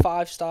they're all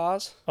 5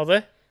 stars? Are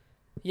they?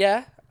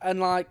 Yeah, and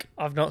like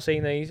I've not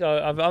seen these.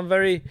 I'm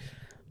very.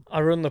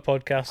 I run the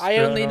podcast. I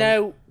but only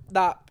know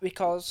that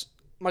because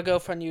my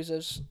girlfriend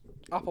uses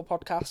Apple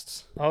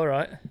Podcasts. All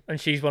right, and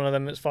she's one of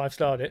them that's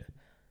 5-starred it.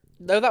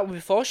 No, that was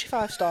before she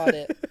 5-starred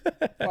it.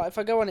 Like if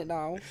I go on it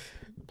now,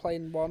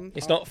 playing one.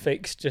 It's not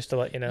fixed, just to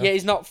let you know. Yeah,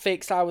 it's not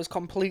fixed. I was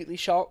completely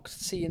shocked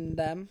seeing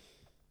them.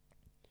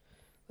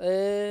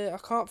 I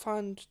can't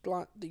find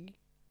like the.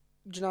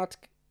 Do you know how to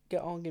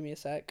get on? Give me a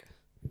sec.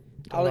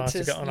 Don't know Alex how to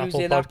is get on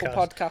using Apple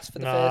Apple Podcast for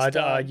the No, first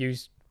time. I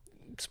use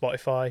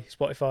Spotify.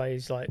 Spotify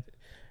is like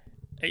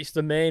it's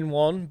the main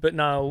one, but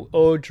now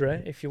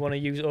Audrey, if you want to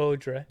use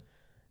Audrey,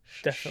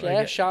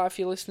 definitely shout if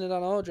you're listening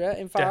on Audrey.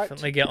 In fact,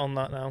 definitely get on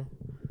that now.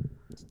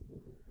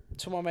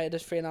 someone rated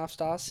us 3.5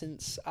 stars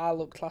since I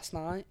looked last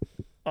night.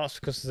 That's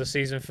because of the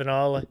season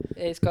finale.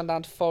 It's gone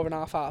down to 4.5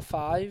 out of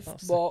 5.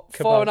 That's But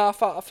the kebab.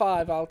 4.5 out of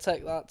 5, I'll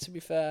take that. To be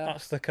fair,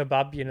 That's the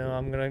kebab, you know.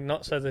 I'm gonna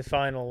not say the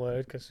final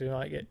word because we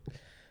might get.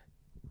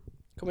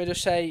 can we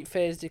just say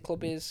Thursday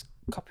Club is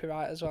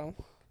copyright as well?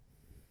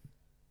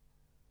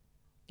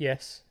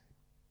 Yes.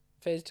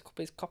 Thursday Club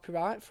is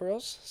copyright for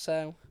us,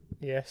 so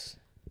Yes.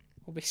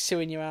 we'll be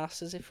suing your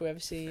asses if we ever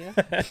see you.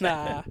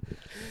 Nah.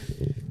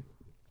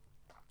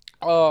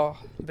 Oh,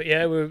 But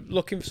yeah, we're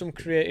looking for some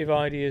creative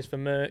ideas for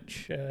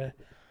merch.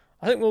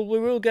 I think we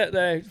will get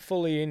there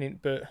fully in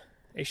it, but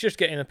it's just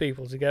getting the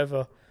people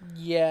together.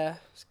 yeah.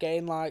 It's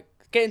getting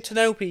to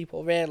know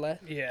people, really.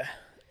 Yeah.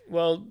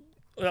 Well,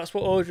 that's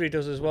what Audrey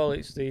does as well.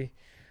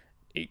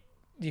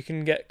 You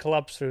can get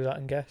collabs through that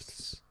and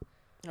guests.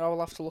 I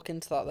will have to look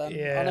into that then.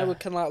 Yeah. I know we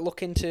can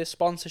look into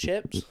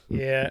sponsorships.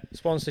 Yeah,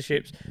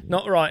 sponsorships.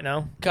 Not right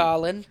now.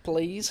 Carlin,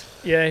 please.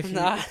 Yeah, if,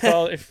 Nah.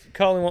 if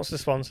Carlin wants to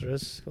sponsor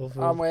us,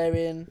 I'm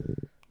wearing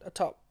a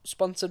top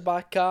sponsored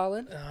by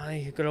Carlin.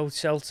 Aye, good old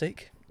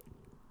Celtic.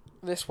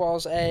 This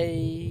was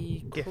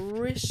a Gift.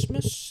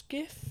 Christmas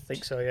gift. I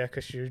think so, yeah,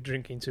 because you're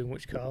drinking too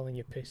much Carlin,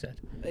 you pisshead.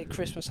 A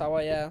Christmas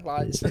hour, yeah.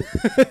 Like,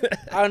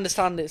 I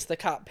understand it's the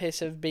cat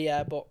piss of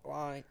beer, but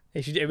like,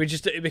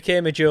 It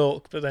became a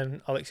joke, but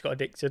then Alex got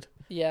addicted.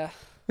 yeah.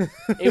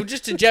 It was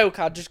just a joke.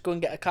 I'd just go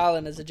and get a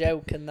Carlin as a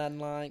joke, and then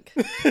like,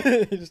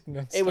 Just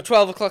non-stop. it was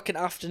 12 o'clock in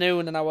the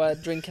afternoon, and I were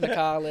drinking a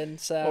Carlin. Or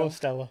So,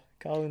 Stella.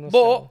 Carlin or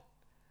But- Stella.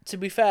 to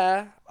be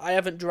fair, I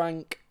haven't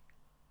drank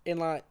in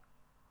like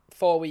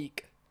 4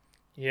 weeks.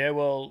 Yeah,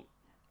 well,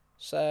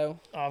 So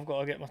I've got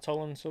to get my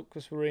tolerance up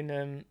because we're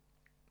in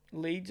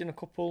Leeds in a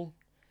couple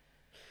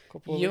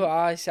of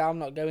I say I'm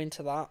not going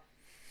to that.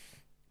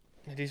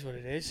 It is what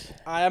it is.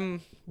 I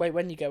am. Wait,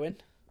 when you going?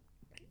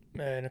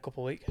 In a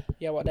couple of weeks.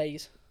 Yeah, what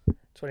days?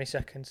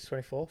 22nd to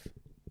 24th.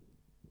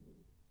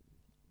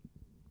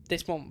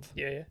 This month.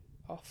 Yeah.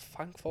 Oh,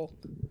 thankful.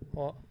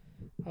 What?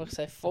 I would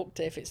say fucked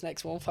it if it's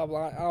next month. I'm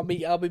like, I'll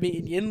be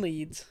meeting you in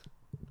Leeds.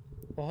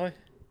 Why?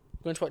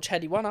 We're going to watch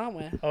Heady One, aren't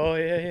we? Oh,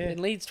 yeah.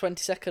 In Leeds,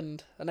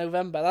 22nd of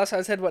November. That's how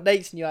I said what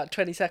dates, and you're like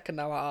 22nd.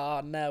 I'm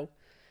like, no.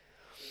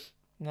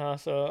 Nah,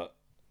 so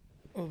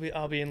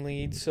I'll be in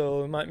Leeds,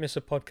 so we might miss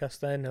a podcast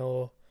then,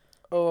 or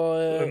we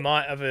Or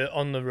might have it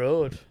on the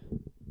road.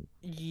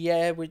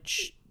 yeah,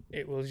 which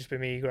It will just be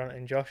me, Grant,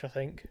 and Josh, I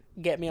think.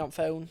 get me on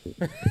phone.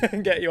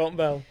 Get you on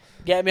bell.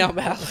 Get me on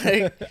bell.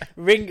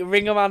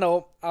 ring a man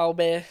up. I'll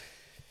be.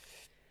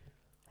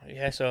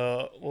 Yeah,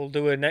 so we'll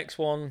do a next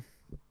one.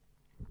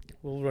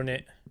 We'll run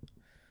it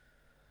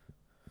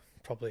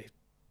probably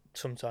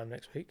sometime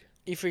next week.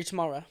 You free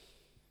tomorrow?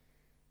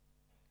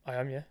 I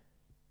am, yeah.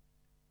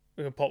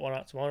 We can pop one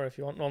out tomorrow if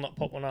you want. Well, not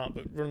pop one out,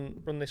 but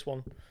run this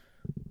one.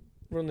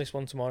 Run this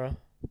one tomorrow,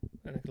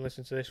 and I can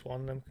listen to this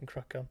one, and then we can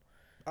crack on.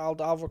 I'll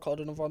record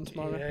another one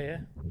tomorrow. Yeah.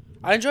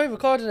 I enjoy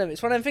recording them.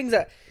 It's one of them things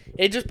that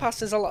it just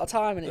passes a lot of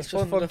time, and it's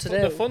just fun to do.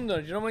 The fun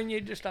though, do you know when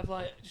you just have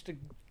like just a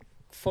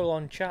full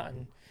on chat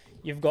and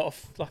you've got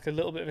like a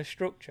little bit of a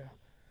structure?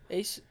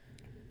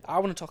 I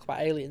want to talk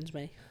about aliens,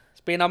 me. It's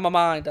been on my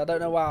mind. I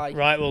don't know why.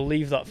 Right, we'll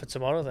leave that for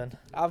tomorrow then.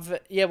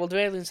 We'll do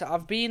aliens.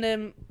 I've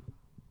been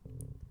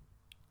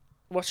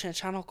watching a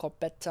channel called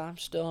Bedtime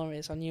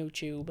Stories on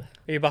YouTube.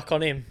 Are you back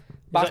on him?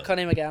 Back on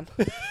him again.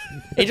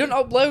 He doesn't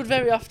upload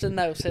very often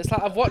though, so it's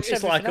like I've watched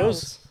It's everything like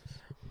else. us.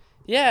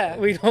 Yeah.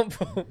 We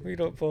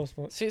don't post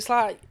much. So it's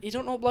like he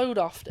don't upload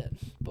often,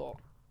 but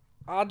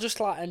I just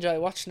like enjoy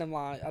watching them.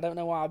 Like I don't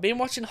know why. I've been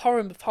watching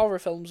horror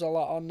films a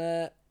lot on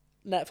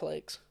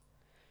Netflix.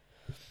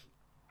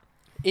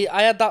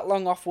 I had that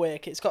long off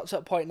work. It's got to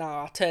a point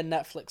now. I turn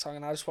Netflix on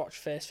and I just watch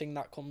first thing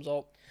that comes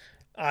up.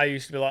 I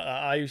used to be like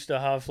that. I used to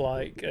have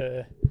like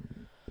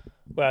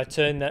where I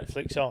turn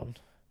Netflix on,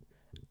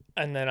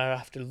 and then I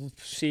have to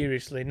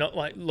seriously not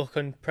like look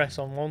and press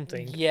on one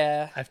thing.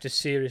 Yeah. I have to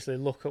seriously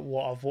look at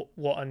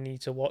what I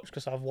need to watch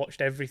because I've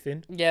watched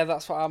everything. Yeah,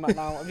 that's what I'm at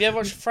now. Have you ever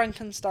watched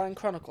Frankenstein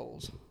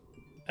Chronicles?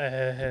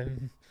 I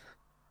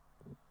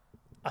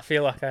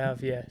feel like I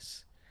have.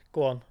 Yes.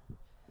 Go on.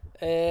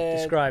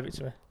 Describe it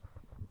to me.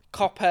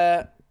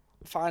 Copper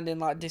finding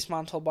like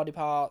dismantled body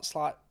parts,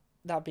 like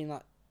that have been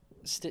like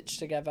stitched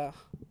together,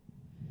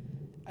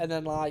 and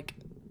then like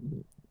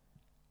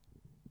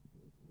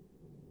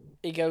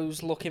he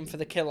goes looking for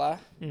the killer,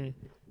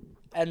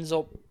 ends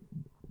up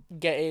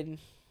getting.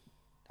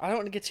 I don't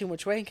want to give too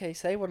much away in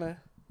case they want to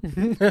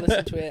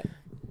listen to it.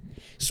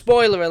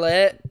 Spoiler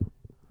alert.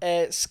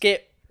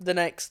 Skip the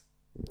next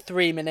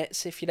 3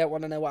 minutes if you don't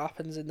want to know what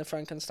happens in the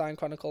Frankenstein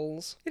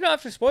Chronicles. You don't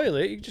have to spoil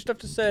it. You just have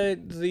to say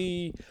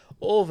the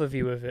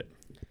overview of it.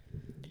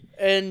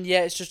 And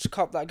yeah, it's just a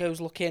cop that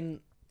goes looking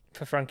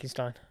For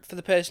Frankenstein. for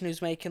the person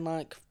who's making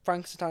like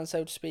Frankenstein,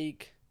 so to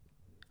speak.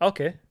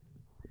 Okay.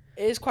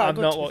 It is quite I've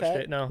good. not to be watched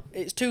fair. it, no.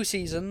 It's 2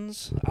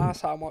 seasons.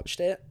 I watched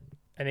it.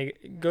 Any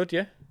good,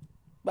 yeah?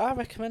 But I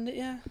recommend it,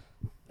 yeah.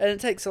 And it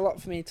takes a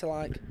lot for me to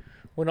like.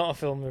 We're not a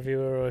film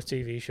reviewer or a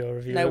TV show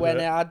reviewer. Nowhere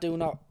but near. I do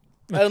not.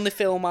 Only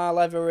film I'll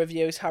ever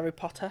review is Harry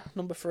Potter,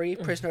 number 3,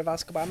 Prisoner of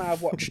Azkaban.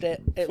 I've watched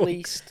it at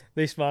least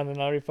This man and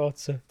Harry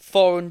Potter.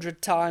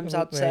 400 times,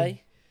 Look I'd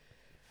say.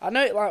 I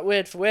know it like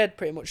word for word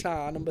pretty much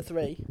now, number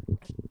 3.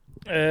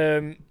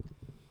 I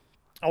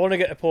want to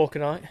get a poker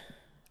night.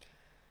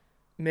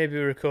 Maybe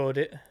record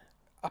it.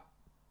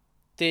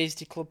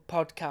 Disney Club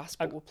podcast,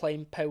 but we're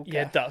playing poker.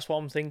 Yeah, that's what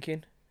I'm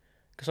thinking.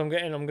 Because I'm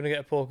going to get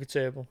a poker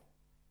table.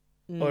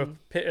 Or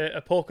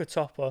a poker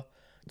topper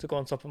to go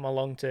on top of my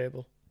long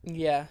table.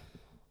 Yeah.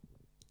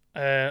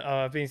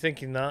 I've been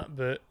thinking that,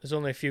 but there's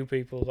only a few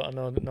people that I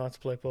know that know how to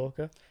play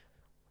poker.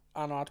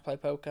 I know how to play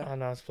poker. I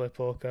know how to play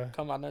poker.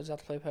 Conrad knows how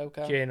to play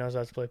poker. Jay knows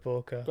how to play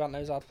poker. Grant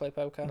knows how to play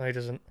poker. No, he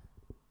doesn't.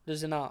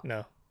 Does he not?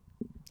 No.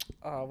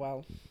 Oh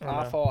well.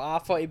 I I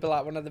thought he'd be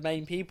like one of the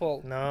main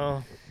people.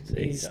 No.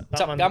 See, He's that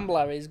top man-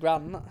 gambler is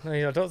Grant. No,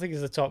 I don't think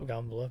he's the top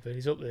gambler, but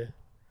he's up there.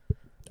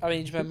 I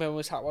mean, do you remember when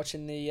we sat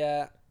watching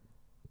the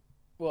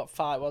what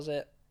fight was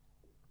it?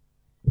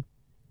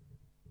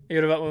 You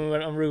heard about when we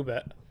went on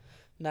Roulette?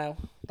 No,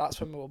 that's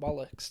when we were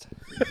bollocksed.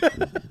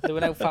 There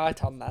were no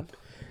fight on then.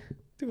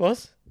 There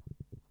was.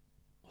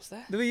 Was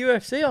there? There were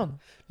UFC on.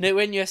 No,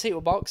 when UFC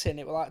were boxing,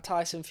 it were like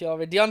Tyson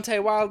Fury,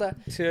 Deontay Wilder.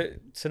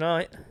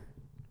 Tonight.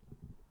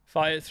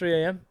 Fight at 3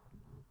 a.m.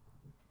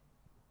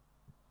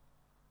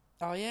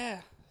 Oh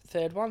yeah,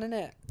 third one,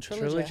 innit?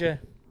 Trilogy.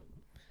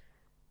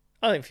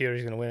 I think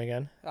Fury's going to win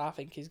again. I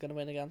think he's gonna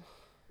win again.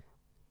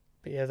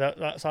 But yeah,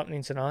 that's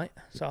happening tonight.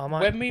 So I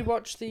might. When we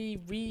watched the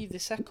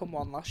second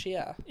one last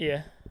year,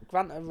 Yeah.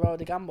 Grant had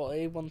already gambled.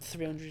 He won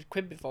 300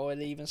 quid before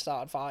he even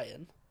started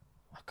fighting.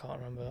 I can't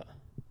remember that.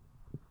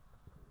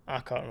 I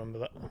can't remember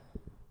that.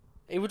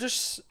 It was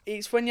just.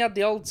 It's when you had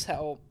the old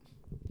setup,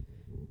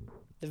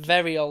 the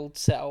very old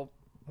setup.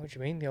 What do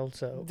you mean, the old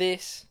setup?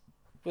 This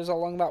was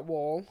along that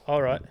wall.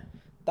 All right.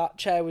 That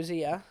chair was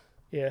here,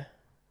 Yeah.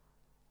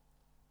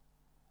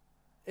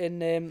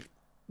 and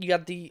you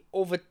had the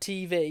other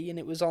TV, and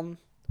it was on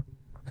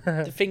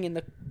the thing in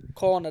the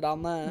corner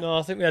down there. No,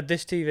 I think we had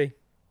this TV.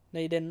 No,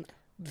 you didn't.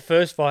 The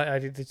first fight I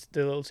did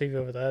the little TV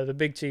over there. The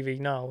big TV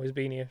now has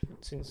been here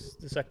since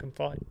the second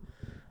fight.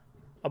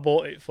 I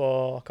bought it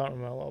for, I can't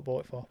remember what I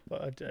bought it for,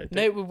 but I did.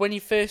 No, it was when you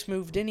first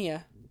moved in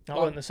here. That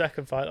wasn't the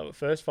second fight, that was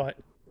the first fight.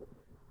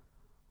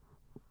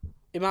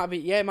 It might be,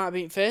 yeah, it might have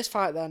been first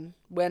fight then,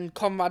 when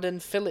Conrad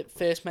and Philip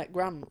first met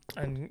Grant.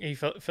 And he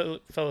fell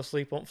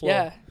asleep on the floor.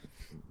 Yeah.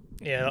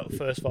 Yeah, that was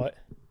the first fight.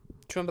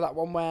 Do you remember that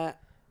one where...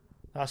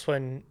 That's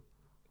when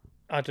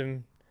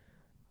Adam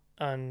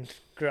and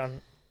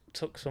Grant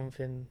took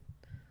something.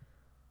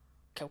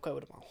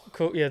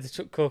 Cocodamol. Yeah, they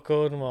took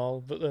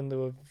cocodamol, but then they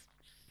were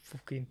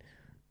fucking.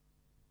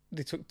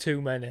 They took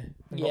too many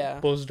and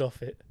got buzzed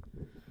off it.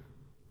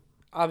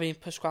 I've been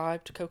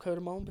prescribed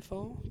cocodamol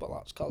before, but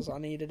that's because I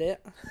needed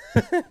it.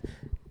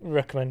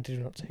 Recommend do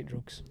not take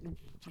drugs.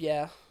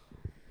 Yeah.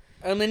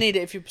 Only need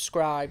it if you're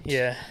prescribed.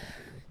 Yeah.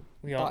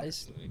 We are. That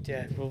is...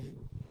 Yeah,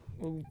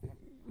 we'll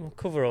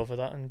cover over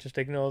that and just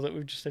ignore that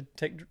we've just said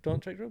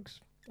don't take drugs.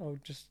 Or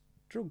just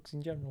drugs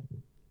in general.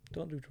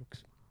 Don't do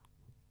drugs.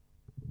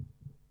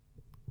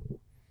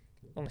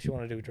 Unless you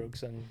want to do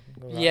drugs, then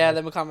go that Yeah, way.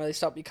 then we can't really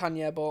stop you, can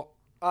you? But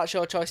that's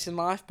your choice in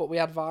life, but we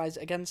advise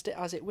against it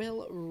as it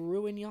will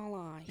ruin your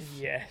life.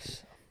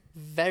 Yes.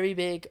 Very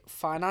big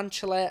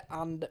financially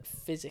and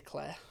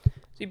physically.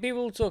 See,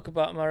 people talk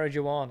about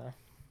marijuana.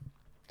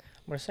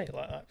 I'm going to say it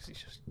like that because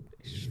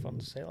it's just fun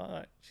to say it like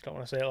that. You don't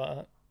want to say it like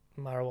that.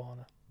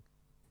 Marijuana.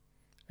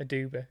 A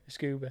doobie. A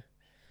scuba.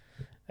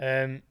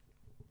 It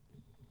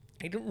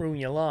doesn't ruin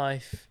your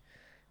life.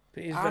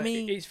 But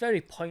it's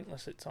very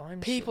pointless at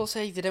times. People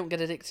say they don't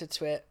get addicted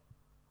to it,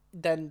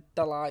 then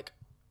they're like,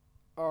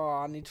 oh,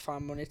 I need to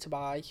find money to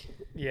buy.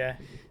 Yeah.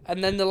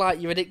 And then they're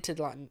like, you're addicted.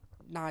 Like,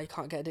 nah, you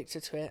can't get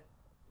addicted to it.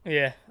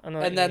 Yeah, I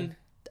know. And then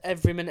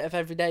every minute of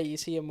every day you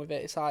see them with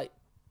it, it's like,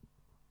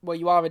 well,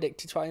 you are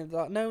addicted to it. And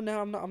they're like, no,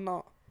 I'm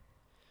not.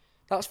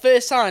 That's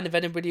first sign of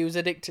anybody who's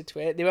addicted to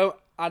it. They won't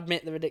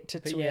admit they're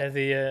addicted to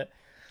it.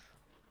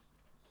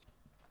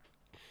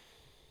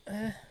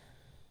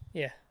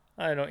 Yeah,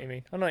 I know what you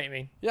mean. You know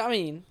what I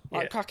mean?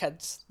 Like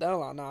crackheads, they're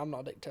like, no, I'm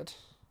not addicted.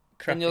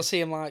 And you'll see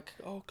them like,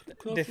 oh,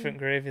 different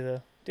gravy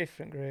though.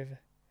 Different gravy.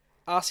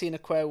 I seen a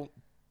quote.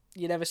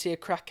 You never see a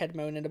crackhead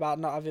moaning about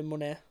not having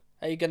money.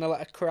 Are you gonna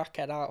let a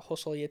crackhead out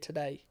hustle you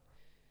today?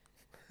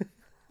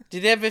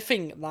 Did they ever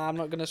think, nah, I'm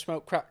not gonna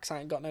smoke crack 'cause I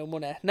ain't got no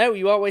money? No,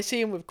 you always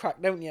see him with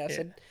crack, don't you? I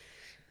said,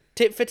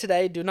 Tip for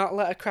today: do not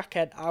let a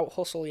crackhead out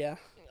hustle you.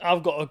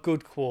 I've got a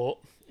good quote,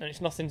 and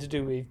it's nothing to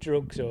do with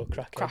drugs or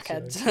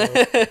crackheads.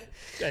 Crackheads.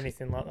 Or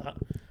anything like that.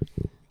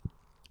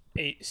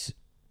 It's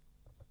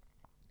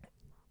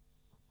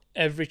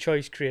every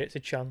choice creates a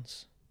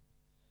chance.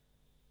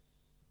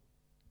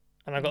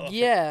 And I got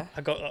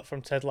that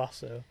from Ted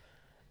Lasso.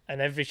 And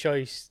every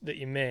choice that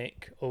you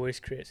make always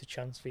creates a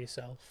chance for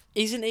yourself.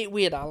 Isn't it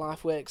weird how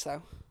life works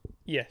though?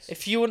 Yes.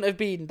 If you wouldn't have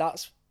been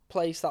that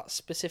place, that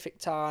specific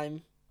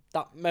time,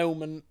 that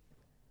moment,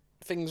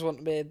 things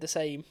wouldn't be the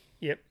same.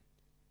 Yep.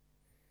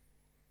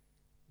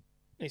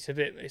 It's a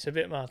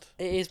bit mad.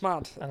 It is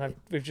mad. And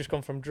we've just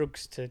gone from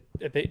drugs to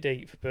a bit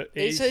deep, but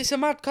it's a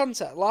mad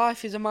concept.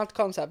 Life is a mad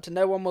concept, and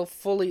no one will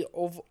fully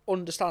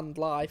understand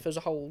life as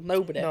a whole.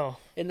 Nobody. No.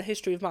 In the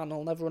history of man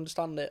will never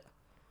understand it.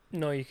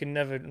 No, you can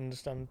never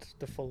understand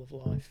the full of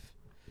life.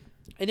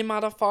 Isn't it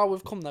mad how far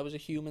we've come though as a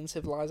human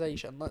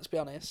civilization? Let's be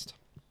honest.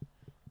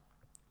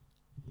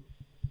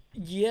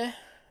 Yeah.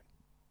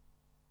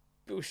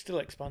 But we're still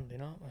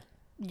expanding, aren't we?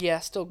 Yeah,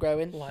 still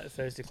growing. Like the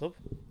Thursday Club.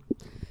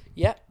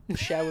 Yeah,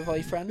 share with all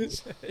your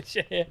friends.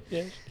 Yeah.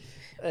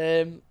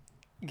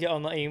 Get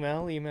on that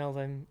email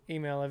them,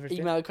 email everything.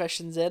 Email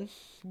questions in.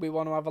 We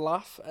want to have a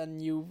laugh,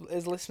 and you,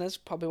 as listeners,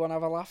 probably want to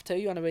have a laugh too.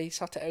 You want to be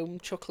sat at home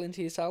chuckling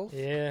to yourself.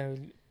 Yeah,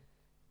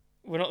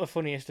 we're not the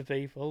funniest of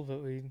people,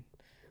 but we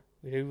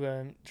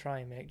do try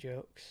and make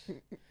jokes.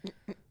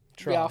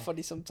 We are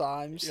funny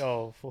sometimes.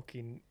 Oh,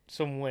 fucking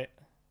some wit.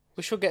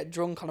 We should get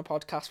drunk on a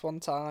podcast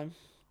one time.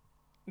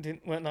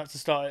 Weren't that to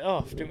start it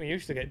off? Didn't we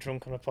used to get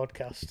drunk on a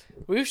podcast?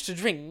 We used to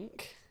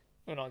drink.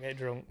 We're not get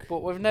drunk.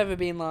 But we've never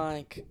been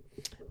like...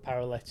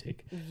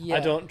 Paralytic. Yeah. I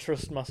don't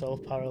trust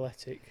myself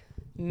paralytic.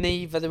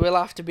 Neither. There will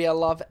have to be a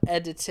lot of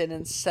editing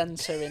and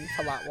censoring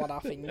for that one, I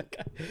think.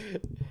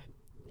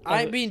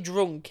 I ain't been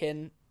drunk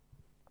in...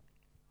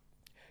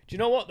 Do you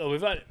know what, though?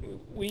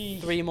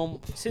 3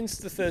 months. Since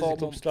the Thursday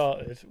Club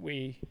started,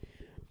 we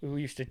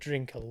used to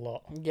drink a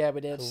lot. Yeah,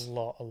 we did. A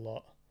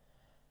lot.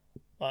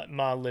 Like,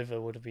 my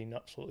liver would have been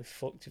absolutely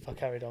fucked if I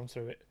carried on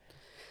through it.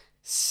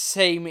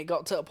 Same. It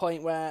got to a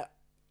point where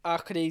I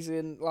could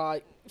easily,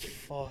 like...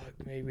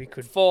 Fuck me, we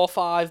could... 4 or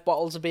 5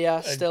 bottles of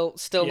beer, still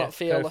not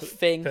feel a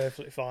thing.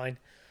 Perfectly fine.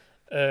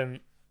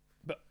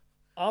 But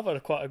I've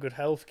had quite a good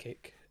health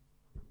kick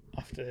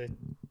after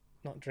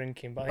not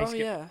drinking. But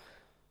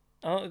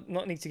I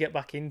not need to get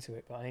back into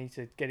it, but I need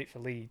to get it for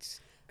Leeds.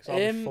 Because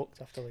I'll be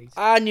fucked after Leeds.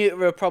 I knew it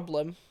were a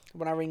problem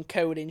when I ran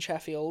code in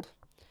Sheffield.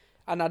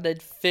 And I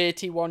did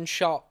 31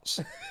 shots.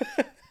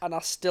 And I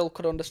still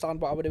could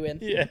understand what I was doing.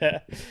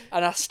 Yeah.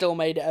 And I still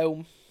made it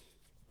home.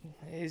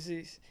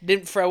 It's...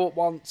 Didn't throw up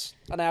once.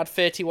 And I had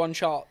 31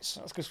 shots.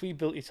 That's because we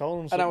built your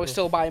tolerance. And I was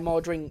still buying more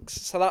drinks.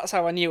 So that's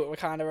how I knew it was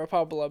kind of a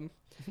problem.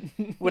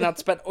 When I'd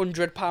spent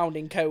 £100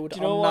 in code on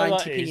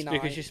 90p night.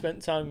 Because you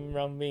spent time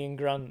around me and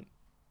Grant,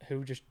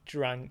 who just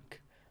drank.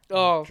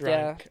 Oh,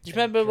 yeah. Do you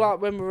remember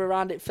like when we were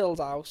around at Phil's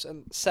house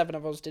and 7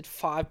 of us did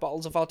 5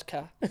 bottles of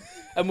vodka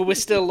and we were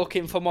still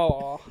looking for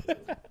more?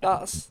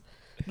 That's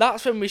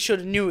when we should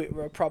have knew it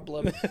were a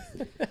problem.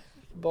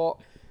 But...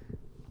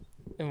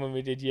 And when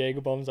we did Jaeger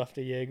bombs after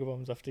Jaeger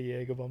bombs after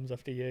Jaeger bombs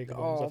after Jaeger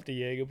bombs after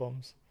Jaeger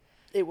bombs.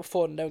 It was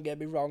fun, don't get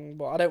me wrong,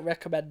 but I don't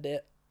recommend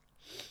it.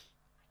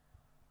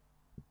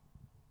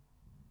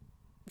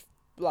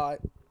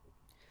 Like,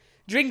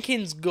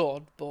 drinking's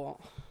good, but...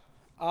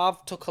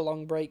 I've took a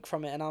long break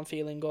from it and I'm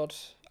feeling good.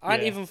 I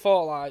ain't even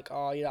thought like,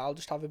 I'll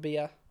just have a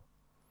beer.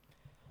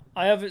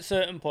 I have at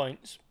certain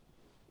points.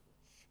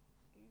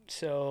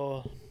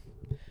 So,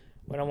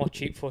 when I watch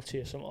cheap footy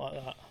or something like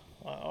that,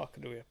 I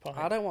could do a pint.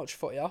 I don't watch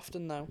footy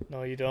often though.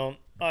 No, you don't.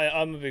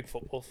 I'm a big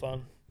football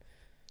fan.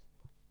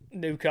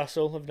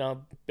 Newcastle have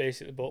now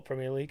basically bought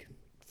Premier League.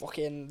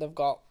 Fucking, they've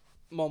got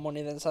more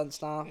money than sense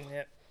now.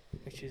 Yep.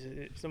 Which is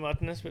it's a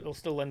madness, but they'll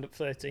still end up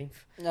 13th.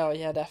 Oh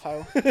yeah,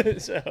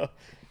 defo. So,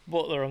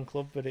 bought their own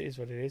club, but it is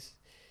what it is.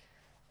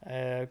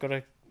 Do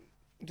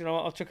you know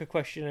what? I'll chuck a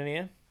question in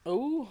here.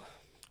 Ooh,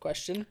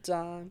 question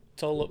time.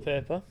 Toilet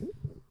paper.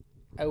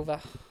 Over.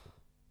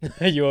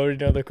 You already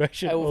know the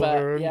question.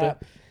 Over, yeah.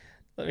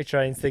 Let me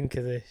try and think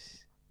of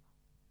this.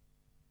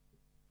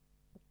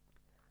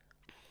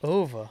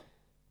 Over.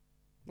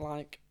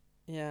 Like,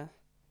 yeah.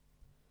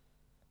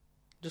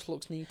 Just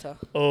looks neater.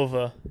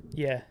 Over.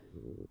 Yeah.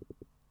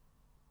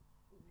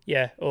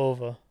 Yeah,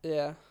 over.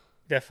 Yeah.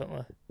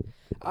 Definitely.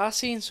 I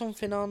seen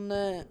something on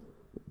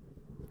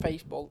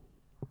Facebook,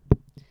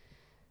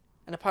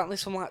 and apparently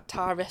some like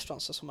Thai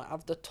restaurants or something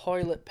have the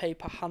toilet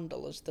paper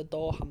handle as the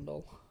door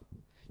handle.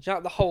 Do you know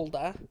like the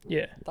holder?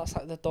 Yeah. That's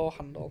like the door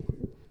handle.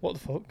 What the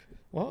fuck?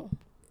 What?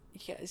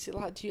 Yeah, is it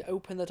like, do you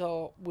open the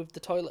door with the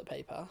toilet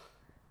paper?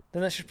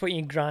 Then that's just putting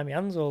your grimy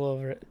hands all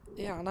over it.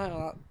 Yeah, I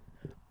know.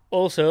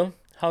 Also,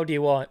 how do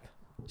you wipe?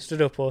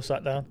 Stood up or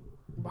sat down?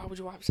 Why would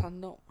you wipe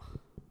stand up?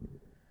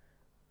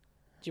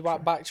 Do you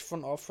wipe back to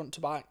front or front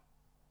to back?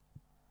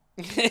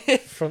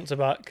 Front to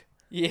back.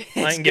 Yeah,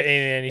 I ain't getting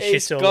any shit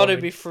it's all got to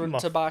over be front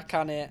to back,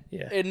 can it?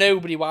 Yeah.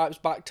 Nobody wipes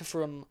back to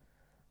front.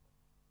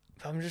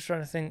 I'm just trying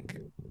to think.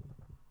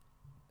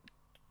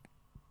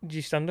 Do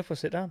you stand up or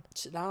sit down?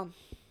 Sit down.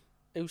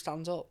 Who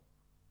stands up?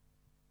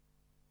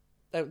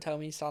 Don't tell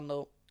me you stand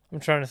up. I'm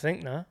trying to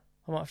think now.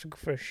 I might have to go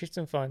for a shit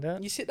and find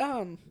out. You sit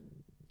down.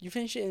 You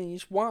finish it and you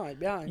just wipe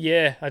behind.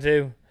 Yeah, I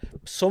do.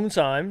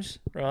 Sometimes,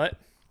 right?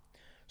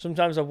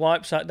 Sometimes I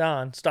wipe, sat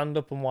down, stand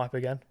up and wipe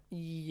again.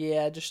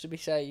 Yeah, just to be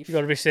safe. You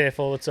got to be safe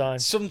all the time.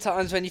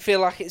 Sometimes when you feel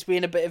like it's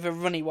been a bit of a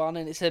runny one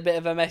and it's a bit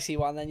of a messy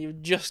one, then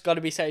you've just got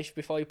to be safe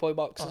before you pull your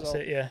boxes That's up.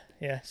 it, yeah.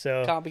 Yeah,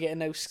 so Can't be getting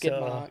no skid so-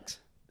 marks.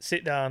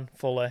 sit down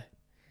fully,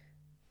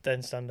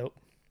 then stand up.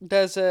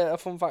 There's a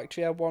fun fact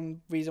here.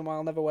 One reason why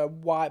I'll never wear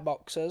white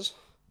boxers.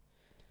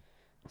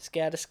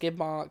 Scared of skid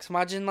marks.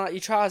 Imagine like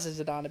your trousers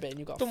are down a bit and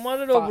you've got Don't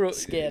matter though, fat bro.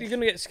 skid. You're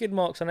going to get skid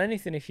marks on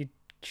anything if you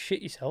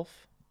shit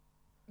yourself.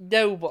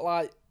 No, but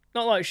like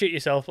Not like shit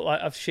yourself, but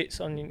like have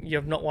shits on you. You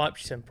have not wiped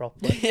yourself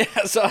properly. yeah,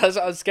 that's what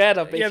I'm scared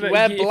of. But Yeah, if you but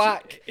wear if you-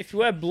 black, If you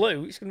wear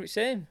blue, it's going to be the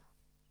same.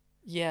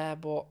 yeah,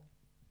 but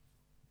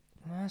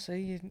I see.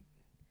 You...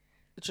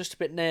 it's just a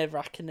bit nerve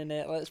wracking in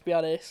it. Let's be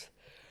honest.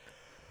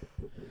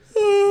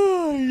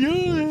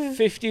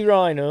 50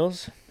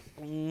 rhinos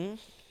Mm.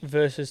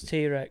 versus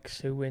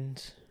T-Rex. Who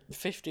wins?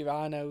 50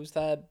 rhinos,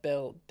 they're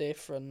built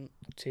different.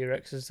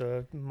 T-Rexes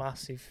are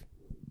massive.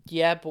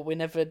 Yeah, but we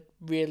never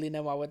really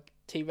know how a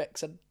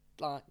T-Rex would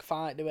like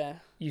fight, do we?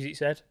 Use its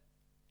head.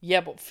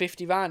 Yeah, but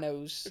 50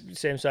 rhinos.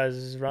 Same size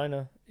as a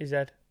rhino. His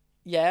head.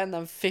 Yeah, and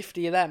then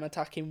 50 of them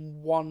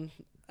attacking one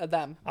of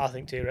them. I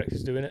think T-Rex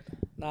is doing it.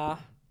 Nah.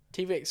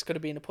 T-Rex could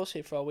have been a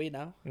pussy for all we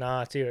know.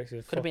 Nah, T-Rex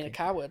is Could have been a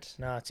coward.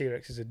 Nah,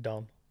 T-Rex is a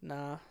don.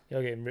 Nah.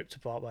 You're getting ripped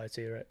apart by a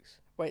T-Rex.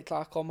 Wait till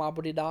I call my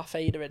buddy Darth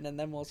Vader in and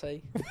then we'll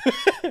see.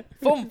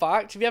 Fun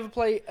fact, have you ever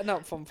played... No,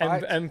 fun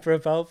fact. Emperor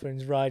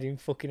Palpatine's riding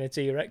fucking a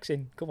T-Rex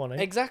in. Come on,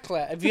 eh? Exactly.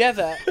 Have you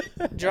ever...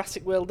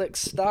 Jurassic World X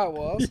Star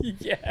Wars?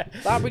 Yeah.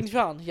 That brings me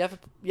on. You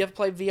ever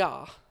played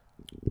VR?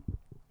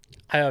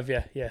 I have,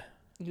 yeah.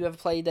 You ever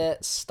played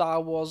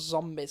Star Wars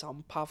Zombies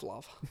on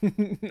Pavlov?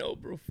 No,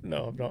 bro.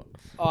 No, I'm not.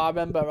 Oh, I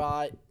remember,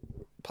 right,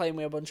 playing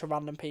with a bunch of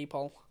random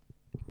people.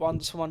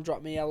 Someone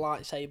dropped me a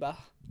lightsaber.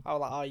 I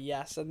was like, oh,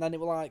 yes. And then it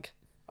was like...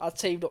 I'd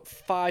saved up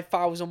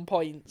 5,000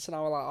 points, and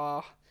I was like,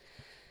 oh.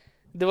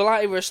 They were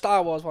like, it was a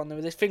Star Wars one. There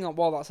was this thing on the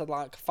wall that said,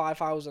 like,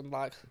 5,000,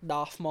 like,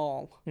 Darth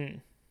Maul. Hmm.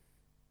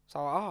 So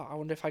I was like, oh, I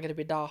wonder if I get to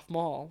be Darth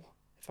Maul.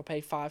 If I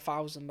pay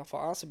 5,000, I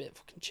thought, that's a bit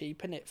fucking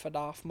cheap, innit, for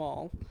Darth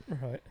Maul.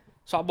 Right.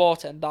 So I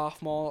bought it, and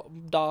Darth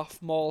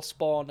Maul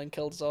spawned and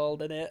killed us all,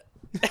 didn't it?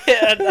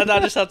 and I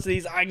just had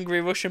these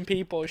angry Russian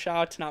people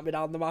shouting at me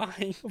down the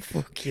mine.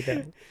 Fuck you,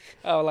 then.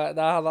 I was like,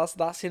 nah,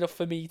 that's enough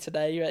for me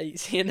today, mate.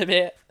 See you in a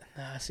bit.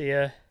 Nah, see,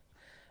 I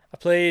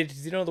played, do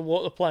you know the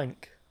water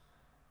plank?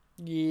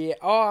 Yeah.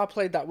 Oh, I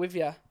played that with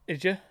you.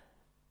 Did you?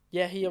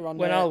 Yeah, here on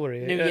When Al were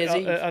here? New Year's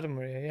Eve. Adam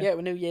were here, Yeah, yeah. it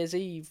was New Year's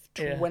Eve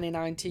Yeah.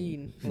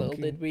 2019. Little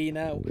Fucking- did we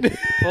know.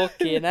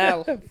 Fucking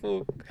hell.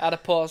 Fuck. Had a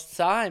pause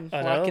time,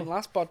 I like know. in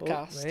last Fuck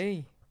podcast.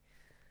 me.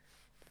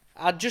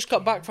 I'd just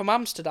got back from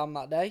Amsterdam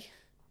that day.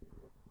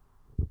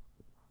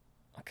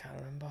 I can't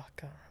remember.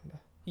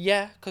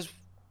 Yeah, because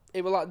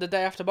it was like the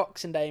day after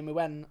Boxing Day and we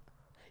went.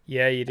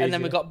 Yeah, you did. And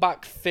then we yeah. got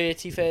back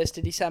 31st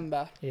of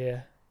December.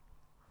 Yeah.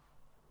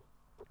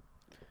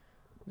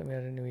 Then we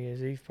had a New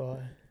Year's Eve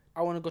party.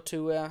 I want to go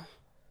to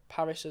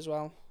Paris as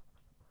well.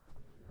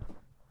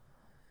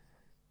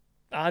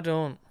 I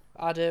don't.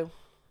 I do.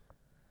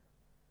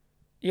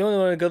 You only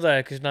want to go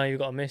there because now you've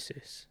got a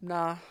missus.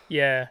 Nah,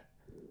 Yeah.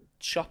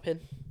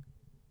 shopping.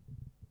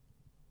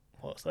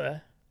 What's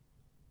there?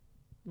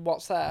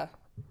 What's there?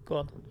 Go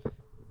on.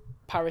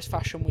 Paris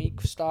Fashion Week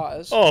for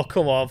starters. Oh,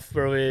 come off,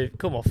 bro.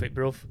 Come off it,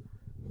 bro.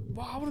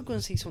 Well, I want to go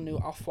and see some new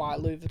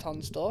Off-White Louis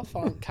Vuitton stuff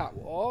on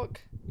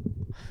Catwalk.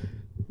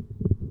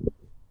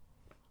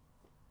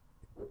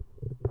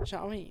 Do you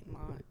know what I mean?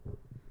 Like,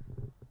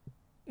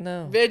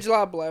 No. Virgil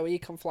Abloh, he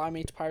can fly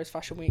me to Paris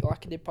Fashion Week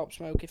like he did Pop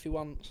Smoke if he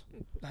wants.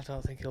 I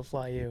don't think he'll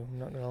fly you. I'm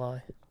not going to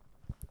lie.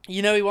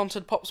 You know he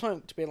wanted Pop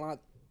Smoke to be like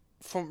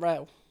front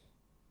row.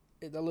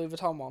 The Louis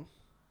Vuitton one.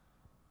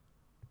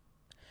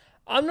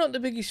 I'm not the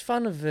biggest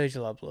fan of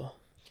Virgil Abloh.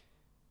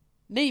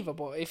 Neither,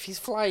 but if he's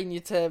flying you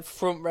to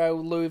front row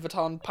Louis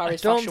Vuitton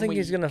Paris I don't Fashion think Week,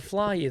 he's going to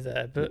fly you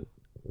there, but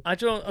I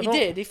don't... he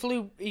did.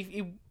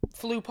 He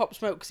flew Pop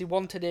Smoke because he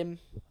wanted him.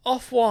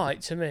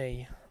 Off-White, to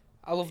me,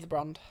 I love the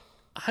brand.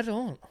 I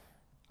don't.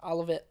 I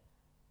love it.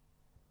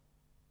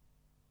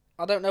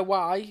 I don't know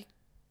why.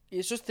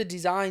 It's just the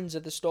designs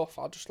of the stuff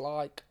I just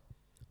like.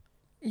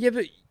 Yeah,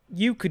 but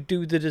you could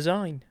do the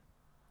design.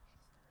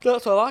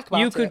 That's what I like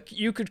about it.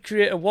 You could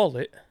create a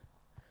wallet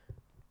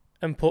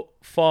and put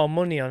for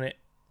money on it.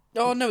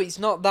 Oh no, it's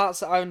not.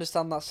 I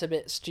understand that's a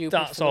bit stupid.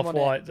 That's for the money.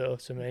 Off-White, though,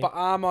 to me. But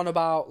I'm on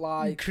about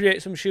like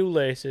Create some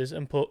shoelaces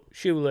and put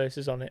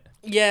shoelaces on it.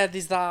 yeah,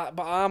 there's that.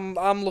 But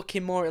I'm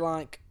looking more at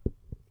like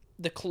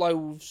the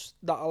clothes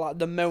that are like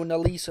the Mona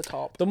Lisa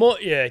top. The more,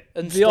 yeah,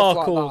 And they stuff are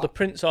like cool. that. The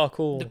prints are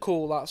cool. The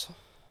cool. That's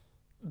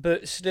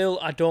But still,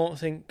 I don't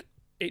think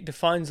it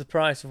defines the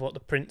price of what the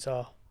prints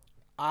are.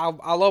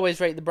 I'll always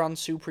rate the brand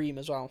supreme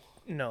as well.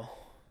 No.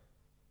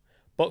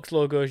 Box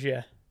logos,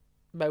 yeah.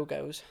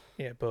 Bogos.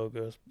 Yeah,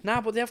 Bogos.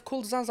 Nah, but they have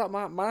cool designs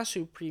like my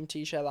Supreme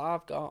t-shirt that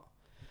I've got.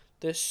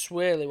 The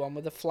swirly one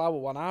with the flower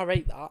one. I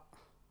rate that.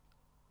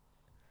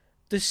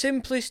 The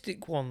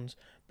simplistic ones,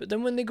 but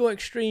then when they go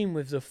extreme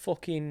with the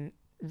fucking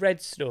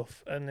red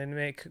stuff and then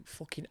make a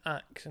fucking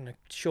axe and a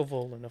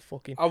shovel and a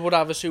fucking... I would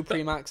have a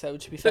Supreme axe though,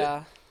 to be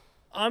fair.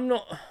 I'm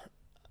not...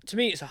 To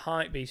me, it's a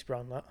hype beast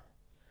brand, that.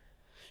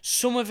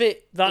 Some of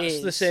it That's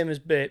is... the same as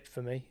Bape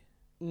for me.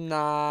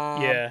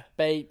 Nah. Yeah.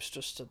 Bape's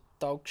just a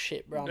dog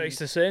shit brand. It's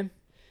the same.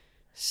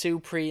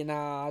 Supreme,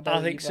 nah.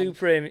 I think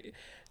Supreme...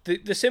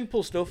 The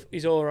simple stuff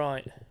is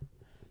alright,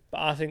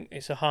 but I think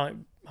it's a hype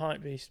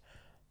beast.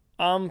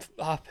 I'm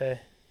happy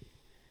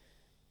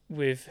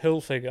with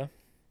Hilfiger.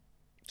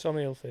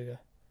 Tommy Hilfiger.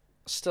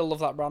 Still love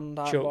that brand.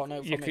 I bought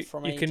no from it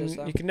from ages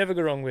though. You can never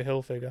go wrong with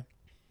Hilfiger.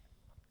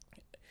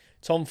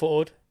 Tom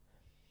Ford.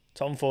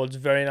 Tom Ford's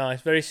very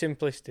nice, very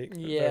simplistic, but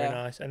very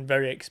nice, and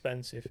very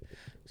expensive.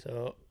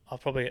 So I'll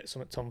probably get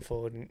some at Tom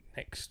Ford in the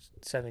next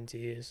 70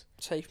 years.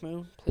 Safe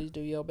Moon, please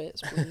do your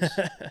bits, please.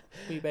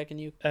 We begging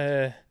you.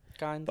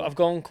 But I've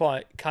gone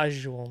quite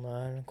casual now,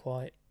 and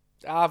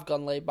I've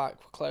gone laid back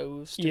with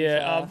clothes.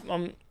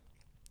 I'm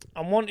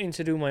wanting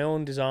to do my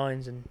own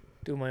designs and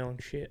do my own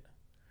shit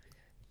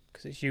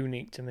because it's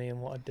unique to me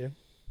and what I do.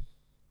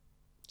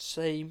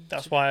 Same.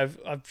 That's why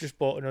I've just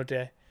bought an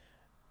hoodie,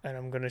 and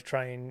I'm gonna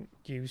try and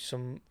use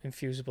some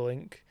infusible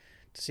ink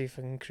to see if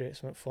I can create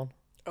something fun.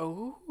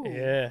 Oh.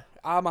 Yeah.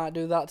 I might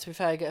do that. To be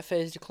fair, get a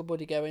Thursday Club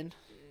buddy going.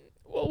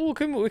 Well, we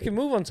can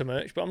move on to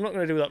merch, but I'm not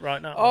going to do that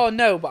right now. Oh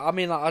no, but I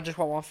mean, like, I just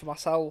want one for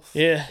myself.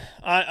 Yeah,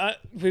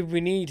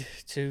 we need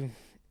to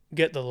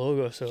get the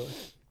logo sorted,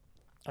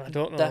 and I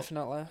don't know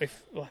Definitely.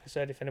 if, like I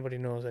said, if anybody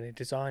knows any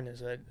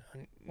designers,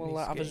 We'll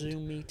have a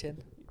Zoom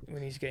meeting. We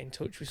need to get in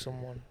touch with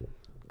someone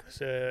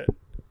because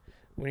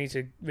we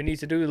need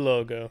to do the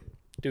logo,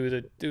 do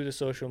the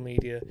social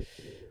media,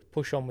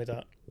 push on with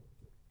that,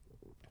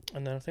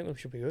 and then I think we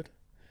should be good.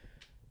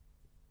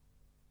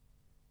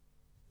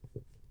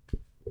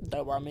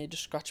 Don't worry, me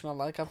just scratching my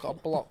leg. I've got a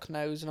blocked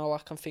nose, and all I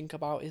can think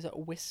about is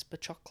Whisper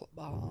chocolate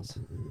bars.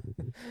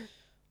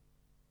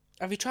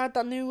 Have you tried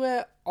that new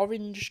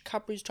orange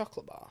Cadbury's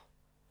chocolate bar?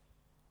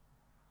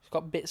 It's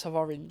got bits of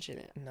orange in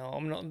it. No,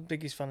 I'm not the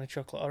biggest fan of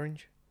chocolate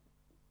orange.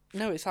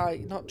 No, it's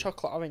like not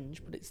chocolate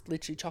orange, but it's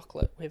literally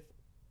chocolate with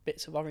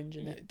bits of orange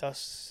in it.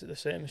 That's the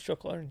same as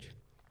chocolate orange.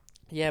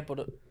 Yeah,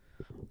 but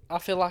I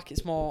feel like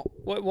it's more.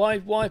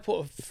 Why put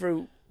a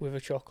fruit with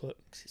a chocolate?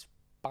 'Cause it's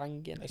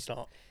banging. It's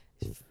not.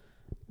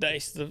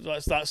 It's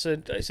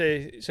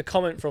a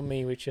comment from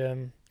me which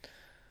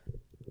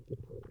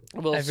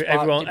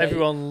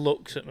everyone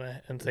looks at me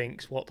and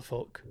thinks, what the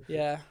fuck?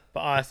 Yeah.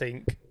 But I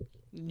think,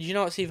 you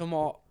know what's even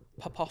more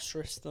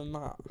preposterous than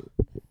that?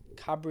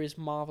 Cadbury's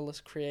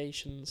Marvellous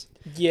Creations.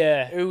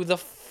 Yeah. Who the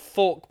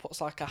fuck puts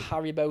like a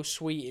Haribo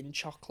sweet in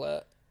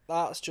chocolate?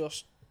 That's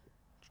just...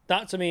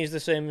 That to me is the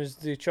same as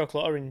the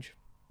chocolate orange.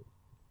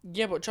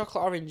 Yeah, but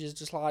chocolate orange is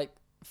just like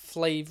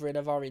flavouring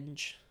of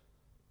orange.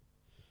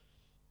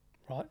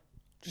 Right.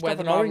 Just where have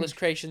the an Marvellous orange.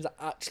 Creations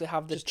actually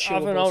have the Just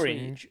have an chewable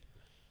orange,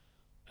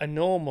 a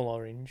normal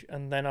orange,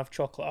 and then have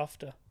chocolate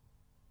after.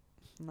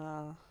 sweet.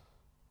 Nah.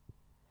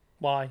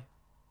 Why?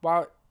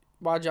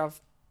 Why'd you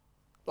have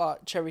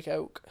like cherry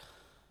coke?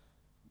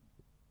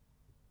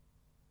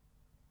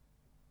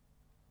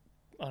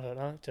 I don't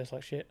know. It tastes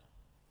like shit.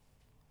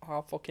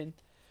 Oh, fucking...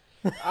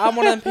 I'm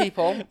one of them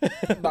people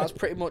that's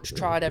pretty much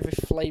tried every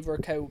flavour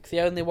of Coke. The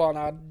only one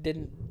I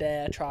didn't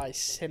dare try is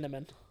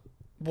cinnamon.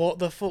 What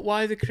the fuck?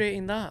 Why are they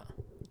creating that?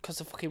 Because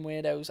they're fucking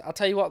weirdos. I'll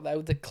tell you what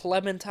though, the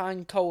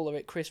Clementine Cola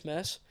at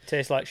Christmas,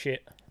 Tastes like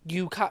shit.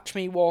 you catch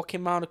me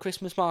walking round a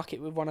Christmas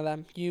market with one of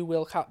them. You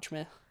will catch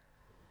me.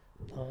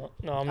 No,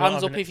 I'm not. Hands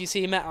up having it. if you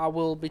see me. I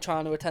will be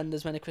trying to attend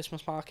as many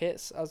Christmas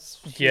markets as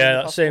Yeah,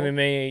 that's possible. same with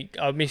me.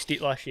 I missed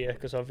it last year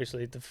because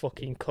obviously the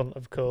fucking cunt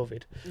of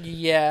COVID.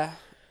 Yeah.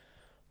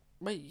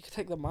 Wait, you can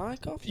take the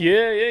mic off?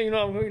 Yeah, you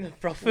know I'm going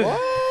proper. What?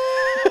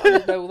 I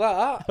didn't know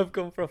that. I've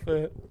gone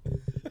proper.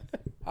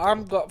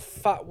 I've got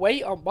fat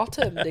weight on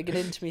bottom digging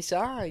into my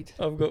side.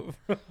 I've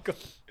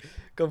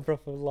gone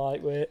proper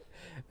lightweight.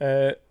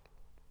 But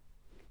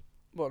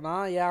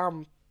nah, yeah,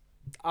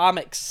 I'm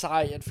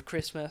excited for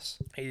Christmas.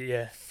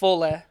 Yeah.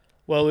 Fully.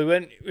 Well,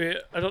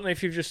 I don't know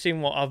if you've just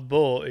seen what I've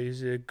bought.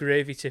 Is a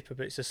gravy tipper,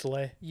 but it's a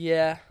sleigh.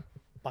 Yeah.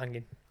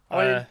 Banging.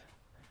 Oh,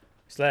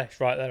 It's there. It's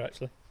right there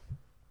actually.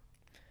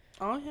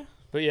 Oh yeah.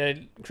 But yeah,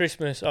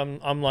 Christmas. I'm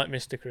like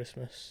Mr.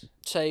 Christmas.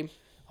 Same.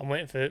 I'm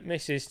waiting for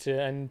Mrs.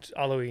 to end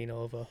Halloween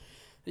over.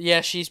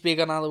 Yeah, she's big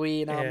on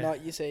Halloween. Yeah. I'm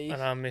not, you see.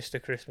 And I'm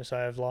Mr. Christmas.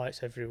 I have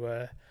lights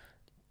everywhere.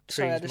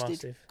 Sorry, I Trees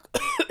just massive.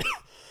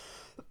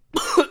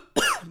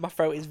 My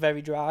throat is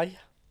very dry.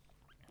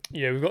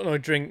 Yeah, we've got no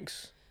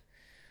drinks.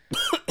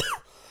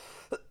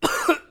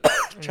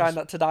 Trying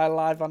not to die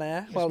live on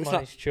air. Well, This it's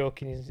man not. is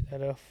choking his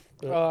head off.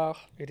 But Oh,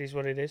 it is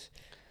what it is.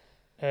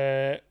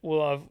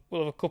 We'll have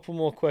a couple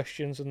more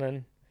questions and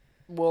then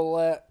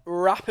we'll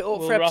wrap it up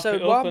we'll for wrap episode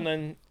it up one.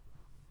 and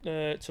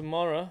then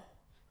tomorrow.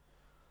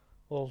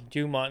 Well,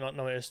 you might not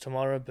know it as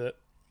tomorrow, but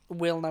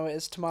We'll know it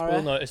is tomorrow.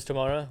 We'll notice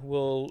tomorrow.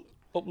 We'll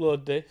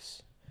upload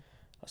this.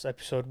 That's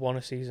episode 1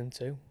 of season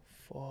 2.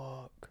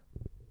 Fuck.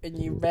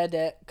 And you read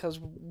it because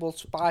we'll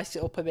spice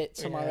it up a bit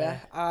tomorrow.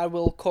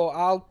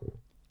 Yeah.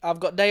 I've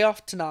got day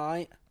off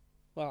tonight.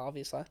 Well,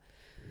 obviously.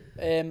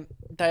 Day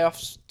off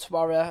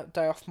tomorrow.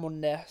 Day off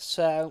Monday.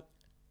 So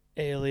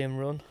Alien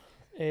run.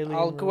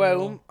 I'll go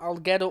home. I'll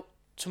get up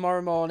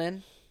tomorrow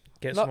morning.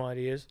 Get some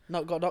ideas.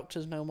 Not got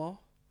doctors no more.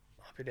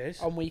 Happy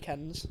days. On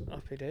weekends.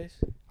 Happy days.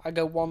 I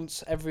go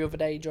once every other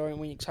day during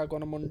weeks. I go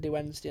on a Monday,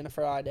 Wednesday, and a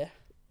Friday.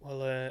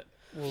 Well,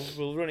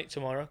 we'll run it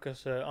tomorrow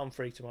because I'm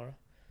free tomorrow.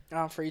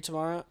 I'm free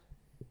tomorrow.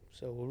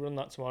 So we'll run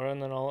that tomorrow,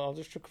 and then I'll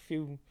just chuck a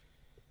few.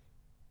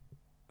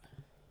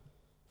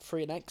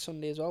 Free next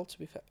Sunday as well, to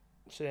be fair.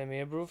 Same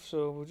here, bruv.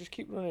 So we'll just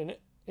keep running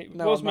it. It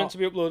No, was I'm meant not. to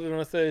be uploaded on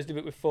a Thursday,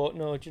 but we thought,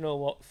 no, do you know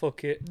what?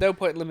 Fuck it. No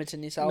point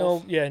limiting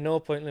yourself. No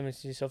point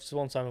limiting yourself to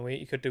one time a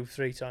week. You could do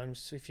 3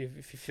 times. If you're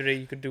free,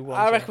 you could do one.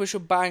 I time. reckon we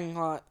should bang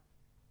like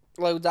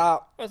loads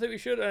out. I think we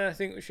should, and I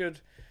think we should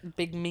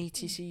Big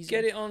meaty season.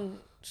 get it on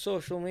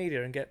social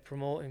media and get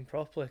promoting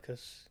properly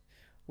because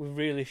we're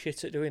really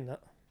shit at doing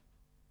that.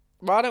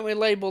 Why don't we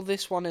label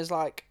this one as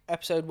like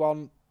episode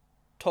 1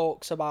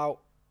 talks about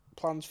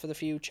plans for the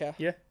future?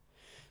 Yeah.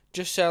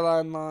 Just so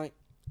I'm like,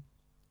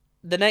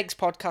 the next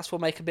podcast will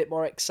make a bit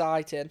more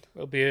exciting.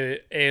 It'll be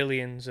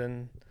aliens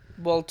and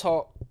We'll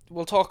talk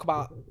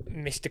about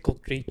mystical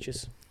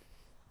creatures.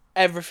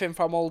 everything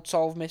from Old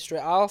Solved Mystery.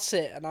 I'll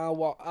sit and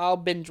I'll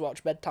binge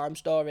watch bedtime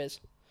stories,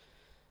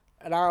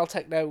 and I'll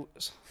take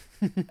notes,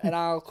 and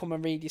I'll come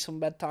and read you some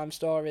bedtime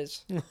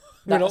stories. We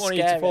That's don't want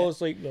you to scary. fall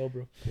asleep though,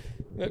 bro.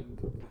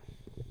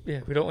 Yeah,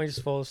 we don't want you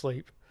to fall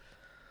asleep.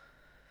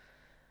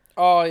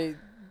 Oh,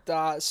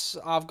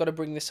 I've got to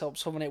bring this up.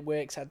 Someone at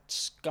work said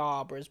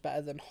Scarborough is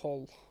better than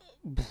Hull.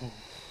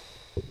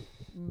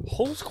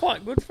 Hull's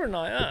quite good for a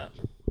night out.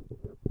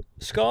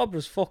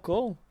 Scarborough's fuck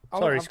all.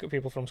 Sorry,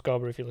 people from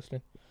Scarborough if you're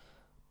listening.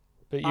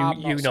 But I'm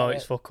you not know sorry.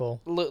 it's fuck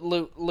all.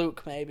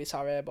 Luke maybe,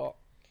 sorry, but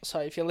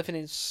sorry, if you're living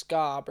in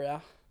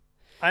Scarborough.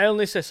 I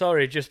only say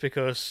sorry just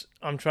because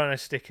I'm trying to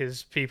stick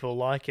as people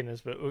liking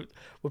us, but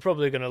we're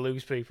probably going to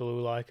lose people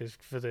who like us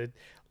for the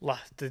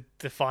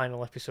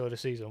final episode of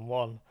season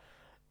 1.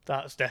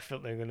 That's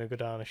definitely going to go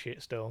down a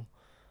shitstorm.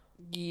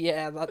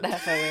 Yeah, that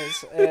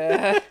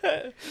definitely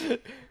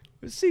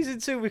is. Season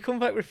 2, we come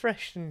back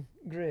refreshed and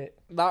great.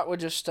 That were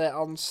just an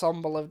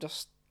ensemble of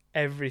just...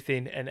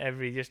 Everything and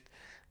just...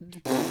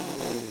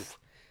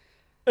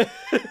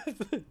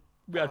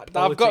 We had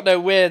I've got no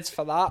words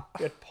for that.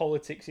 We had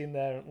politics in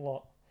there and a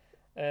lot.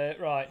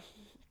 Right.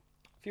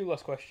 A few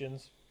last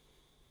questions.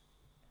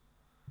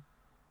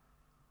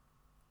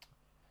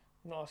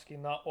 I'm not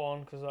asking that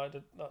one because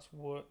that's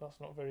work. That's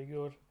not very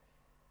good.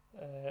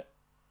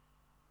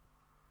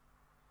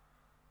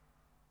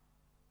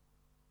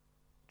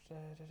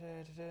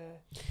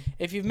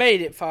 If you've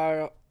made it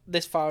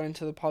this far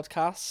into the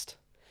podcast,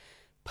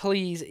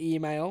 please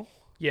email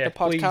Yeah, the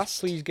podcast.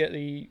 please get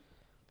the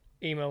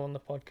email on the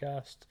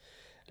podcast.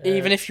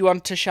 Even if you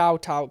want to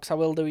shout out, because I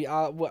will do it.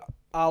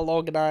 I'll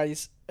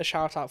organise a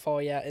shout out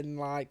for you in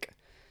like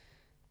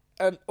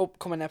an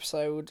upcoming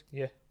episode.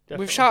 Yeah,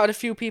 definitely. We've shouted a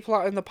few people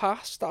out in the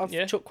past that I've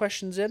Yeah. took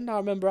questions in. I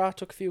remember I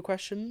took a few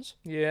questions.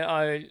 Yeah,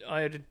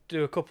 I had to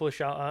do a couple of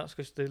shout outs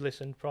because they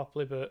listened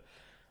properly, but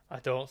I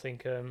don't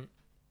think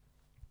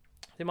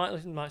they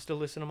might still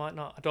listen, or might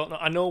not. I don't know.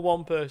 I know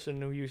one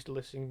person who used to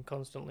listen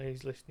constantly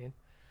is listening.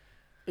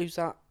 Who's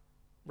that?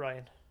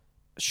 Ryan.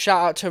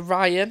 Shout out to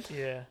Ryan.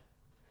 Yeah,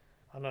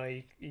 I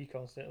know he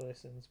constantly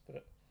listens,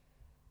 but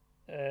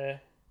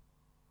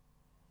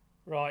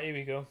right, here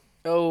we go.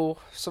 Oh,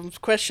 some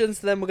questions.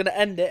 Then we're gonna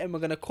end it, and we're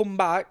gonna come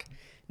back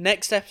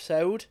next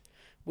episode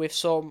with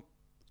some.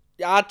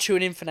 I'd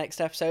tune in for next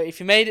episode. If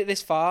you made it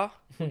this far,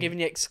 we're giving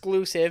you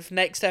exclusive.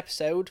 Next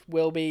episode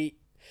will be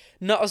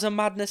not as a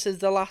madness as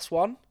the last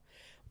one,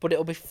 but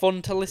it'll be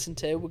fun to listen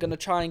to. We're gonna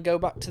try and go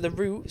back to the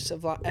roots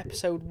of like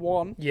episode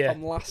 1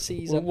 from last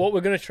season. Well, what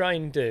we're gonna try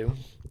and do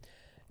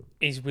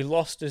is we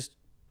lost this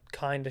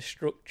kind of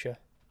structure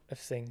of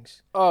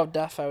things, Oh,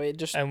 defo.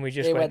 and we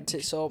just it went went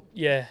it so.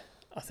 yeah.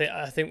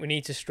 I think we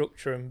need to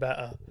structure them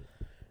better,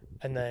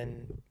 and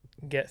then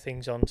get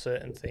things on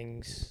certain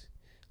things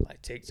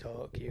like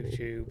TikTok,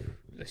 YouTube.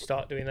 They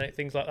start doing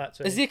things like that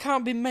too. Has the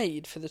account been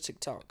made for the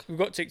TikTok? We've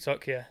got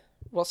TikTok here,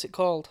 What's it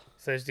called?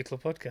 Thursday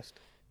Club Podcast.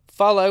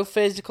 Follow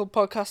Physical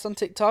Podcast on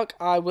TikTok.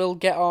 I will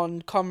get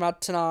on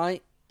Conrad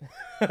tonight.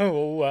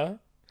 Oh,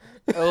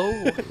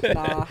 Oh,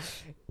 nah.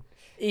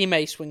 He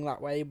may swing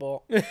that way,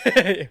 but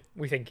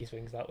we think he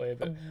swings that way,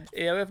 but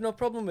yeah, we have no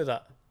problem with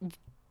that.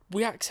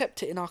 we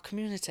accept it in our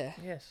community.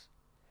 Yes.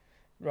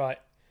 Right.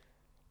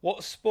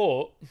 What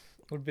sport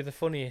would be the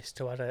funniest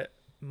to add a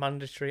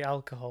mandatory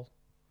alcohol?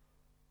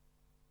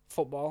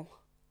 Football.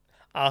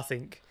 I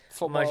think.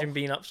 Football. Imagine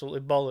being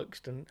absolutely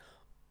bollocksed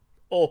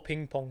or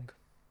ping pong.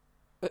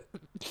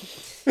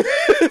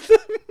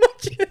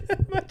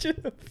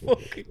 imagine a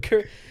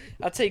fucking.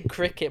 I'd say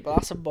cricket, but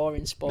that's a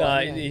boring sport. Nah,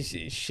 isn't it?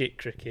 it's shit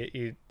cricket.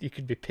 You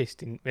could be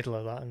pissed in the middle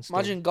of that and stuff.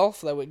 Imagine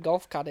golf though with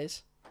golf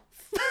caddies.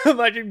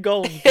 Imagine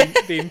golf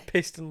being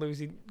pissed and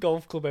losing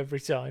golf club every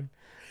time.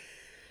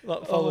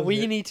 That follows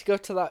we it. need to go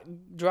to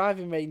that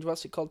driving range.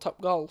 What's it called?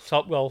 Top Golf.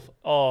 Top Golf.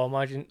 Oh,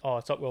 imagine.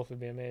 Oh, Top Golf would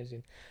be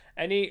amazing.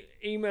 Any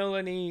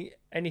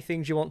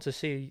things you want to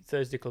see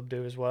Thursday Club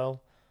do as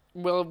well.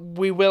 Well,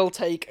 we will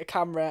take a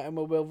camera and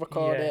we will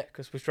record it.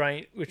 because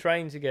we're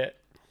trying to get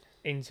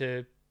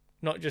into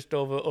not just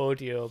over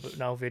audio but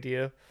now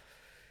video.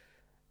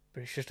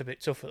 But it's just a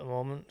bit tough at the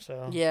moment.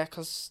 So Yeah,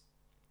 because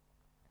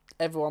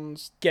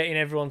everyone's... getting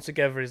everyone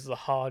together is the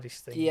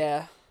hardest thing.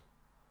 Yeah.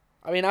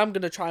 I mean, I'm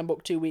going to try and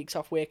book 2 weeks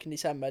off work in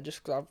December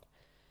just because I've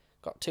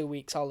got 2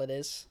 weeks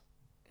holidays.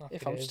 Happy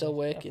If I'm days. still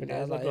working Happy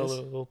there, days. that We'll is.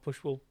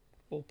 go-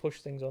 We'll push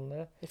things on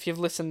there. If you've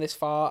listened this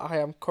far, I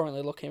am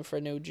currently looking for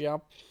a new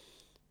job.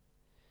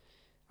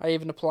 I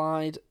even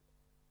applied.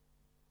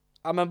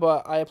 I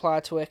remember I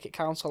applied to work at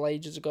council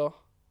ages ago.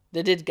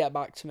 They did get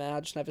back to me,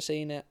 I just never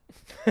seen it.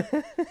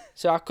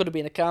 So I could have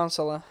been a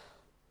counsellor.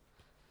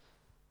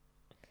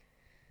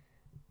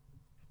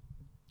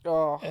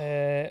 Oh,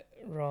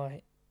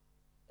 Right.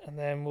 And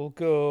then we'll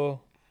go.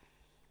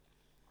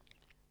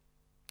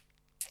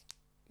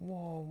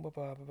 Whoa,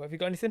 have you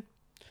got anything?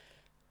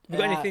 Have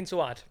you got anything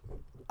to add?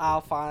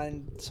 I'll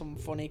find some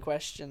funny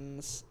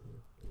questions.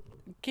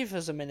 Give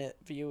us a minute,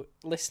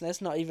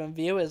 listeners, not even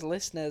viewers,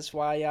 listeners,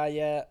 while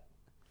I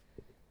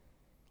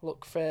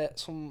look for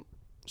some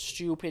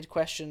stupid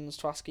questions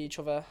to ask each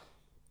other.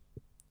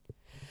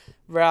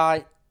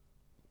 Right.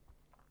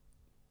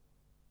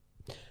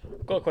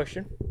 Got a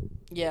question.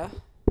 Yeah.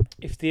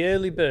 If the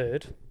early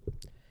bird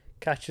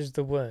catches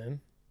the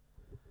worm,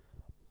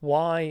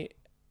 why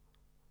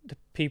do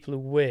people who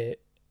wait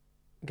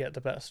get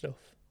the better stuff?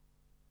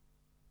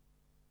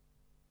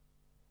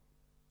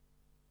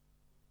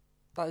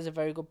 That is a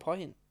very good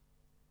point.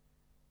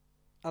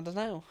 I don't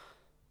know.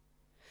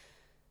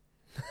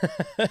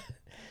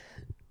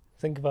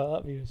 Think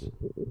about that, viewers.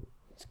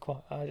 It's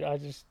quite.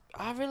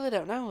 I really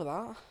don't know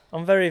that.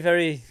 I'm very,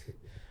 very.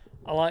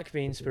 I like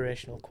the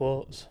inspirational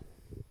quotes.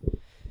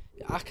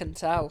 I can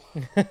tell.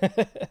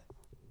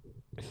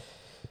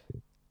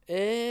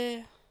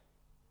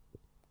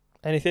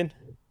 Anything?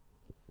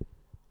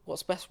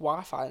 What's the best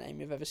Wi-Fi name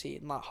you've ever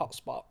seen? Like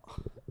hotspot.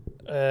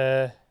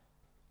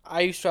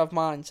 I used to have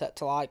mine set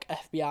to like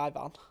FBI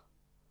van.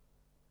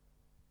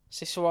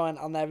 So if I went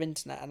on their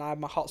internet and I had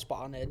my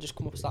hotspot on it, just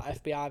come up as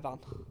that FBI van.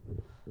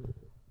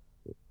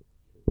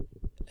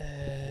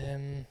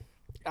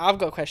 I've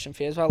got a question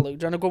for you as well, Luke.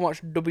 Do you want to go and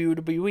watch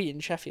WWE in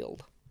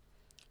Sheffield?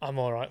 I'm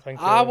alright, thank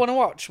you. I want to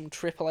watch some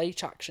Triple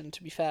H action,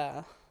 to be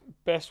fair.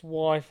 Best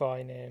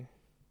Wi-Fi name.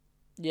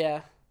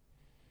 Yeah.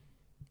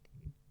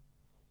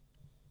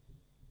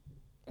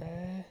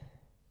 I'm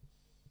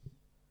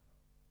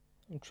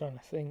trying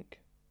to think.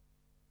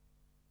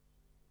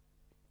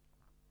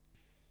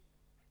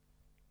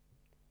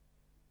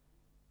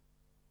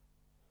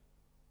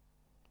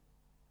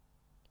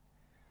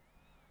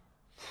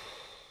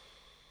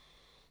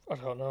 I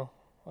don't know.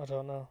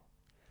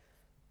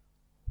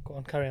 Go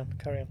on, carry on.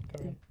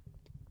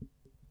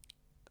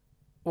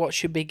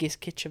 What's your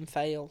biggest kitchen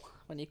fail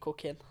when you're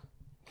cooking?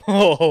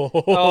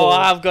 Oh,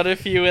 I've got a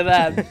few of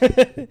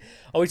them.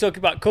 Are we talking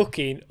about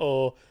cooking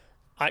or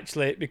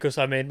actually because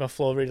I made my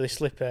floor really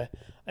slippery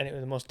and it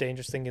was the most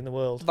dangerous thing in the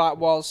world? That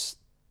was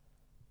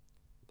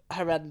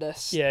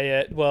horrendous.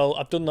 Yeah. Well,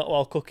 I've done that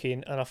while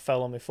cooking and I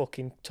fell on my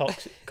fucking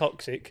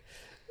coccyx.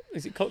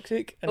 Is it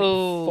coccyx? And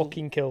it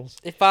fucking kills.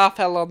 If I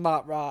fell on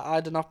that, right, I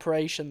had an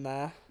operation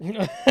there.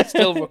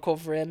 Still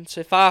recovering.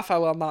 So if I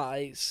fell on that,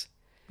 it's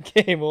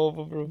Game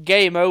over, bro.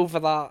 game over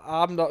that.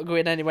 I'm not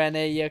going anywhere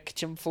near your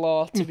kitchen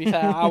floor, to be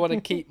fair. I want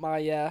to keep my...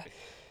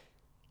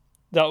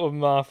 That was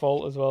my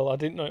fault as well. I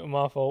didn't know it was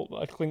my fault, but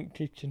I cleaned the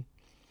kitchen.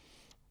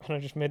 And I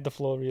just made the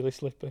floor really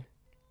slippery.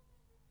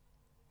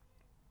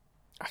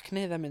 I can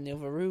hear them in the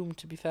other room,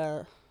 to be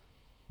fair.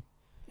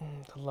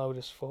 Loud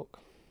as fuck.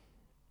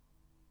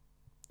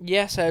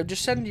 Yeah, so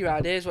just send your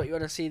ideas what you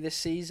want to see this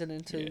season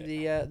into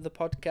the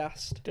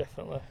podcast.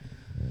 Definitely.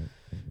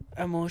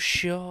 And we'll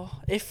show...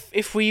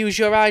 If we use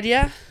your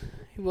idea,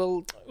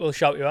 we'll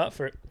shout you out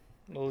for it.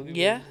 We'll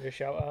Yeah. give you a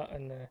shout out.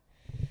 And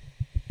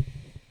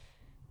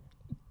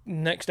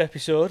next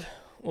episode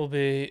will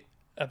be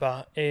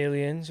about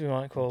aliens. We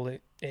might call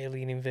it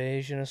alien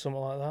invasion or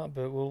something like that,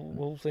 but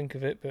we'll think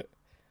of it. But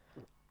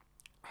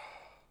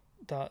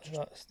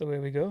that's the way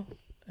we go.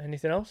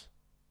 Anything else?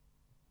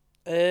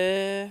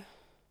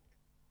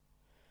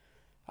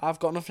 I've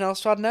got nothing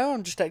else to add now.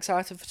 I'm just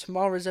excited for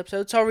tomorrow's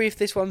episode. Sorry if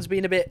this one's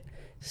been a bit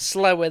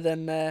slower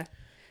than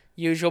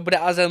usual, but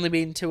it has only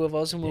been two of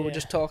us, and we were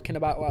just talking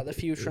about like the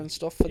future and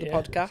stuff for the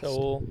podcast.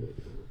 So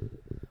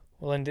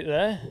we'll end it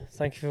there.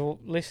 Thank you for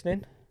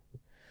listening,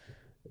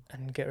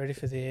 and get ready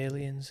for the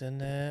aliens, and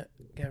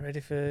get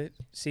ready for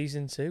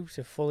season 2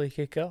 to fully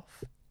kick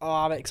off. Oh,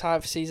 I'm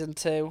excited for season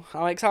 2.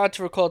 I'm excited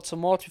to record some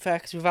more, to be fair,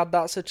 because we've had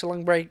that such a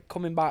long break.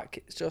 Coming back,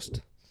 it's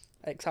just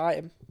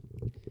exciting.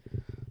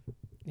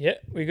 Yeah,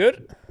 we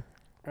good?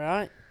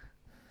 Right.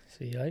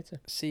 See you later.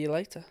 See you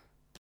later.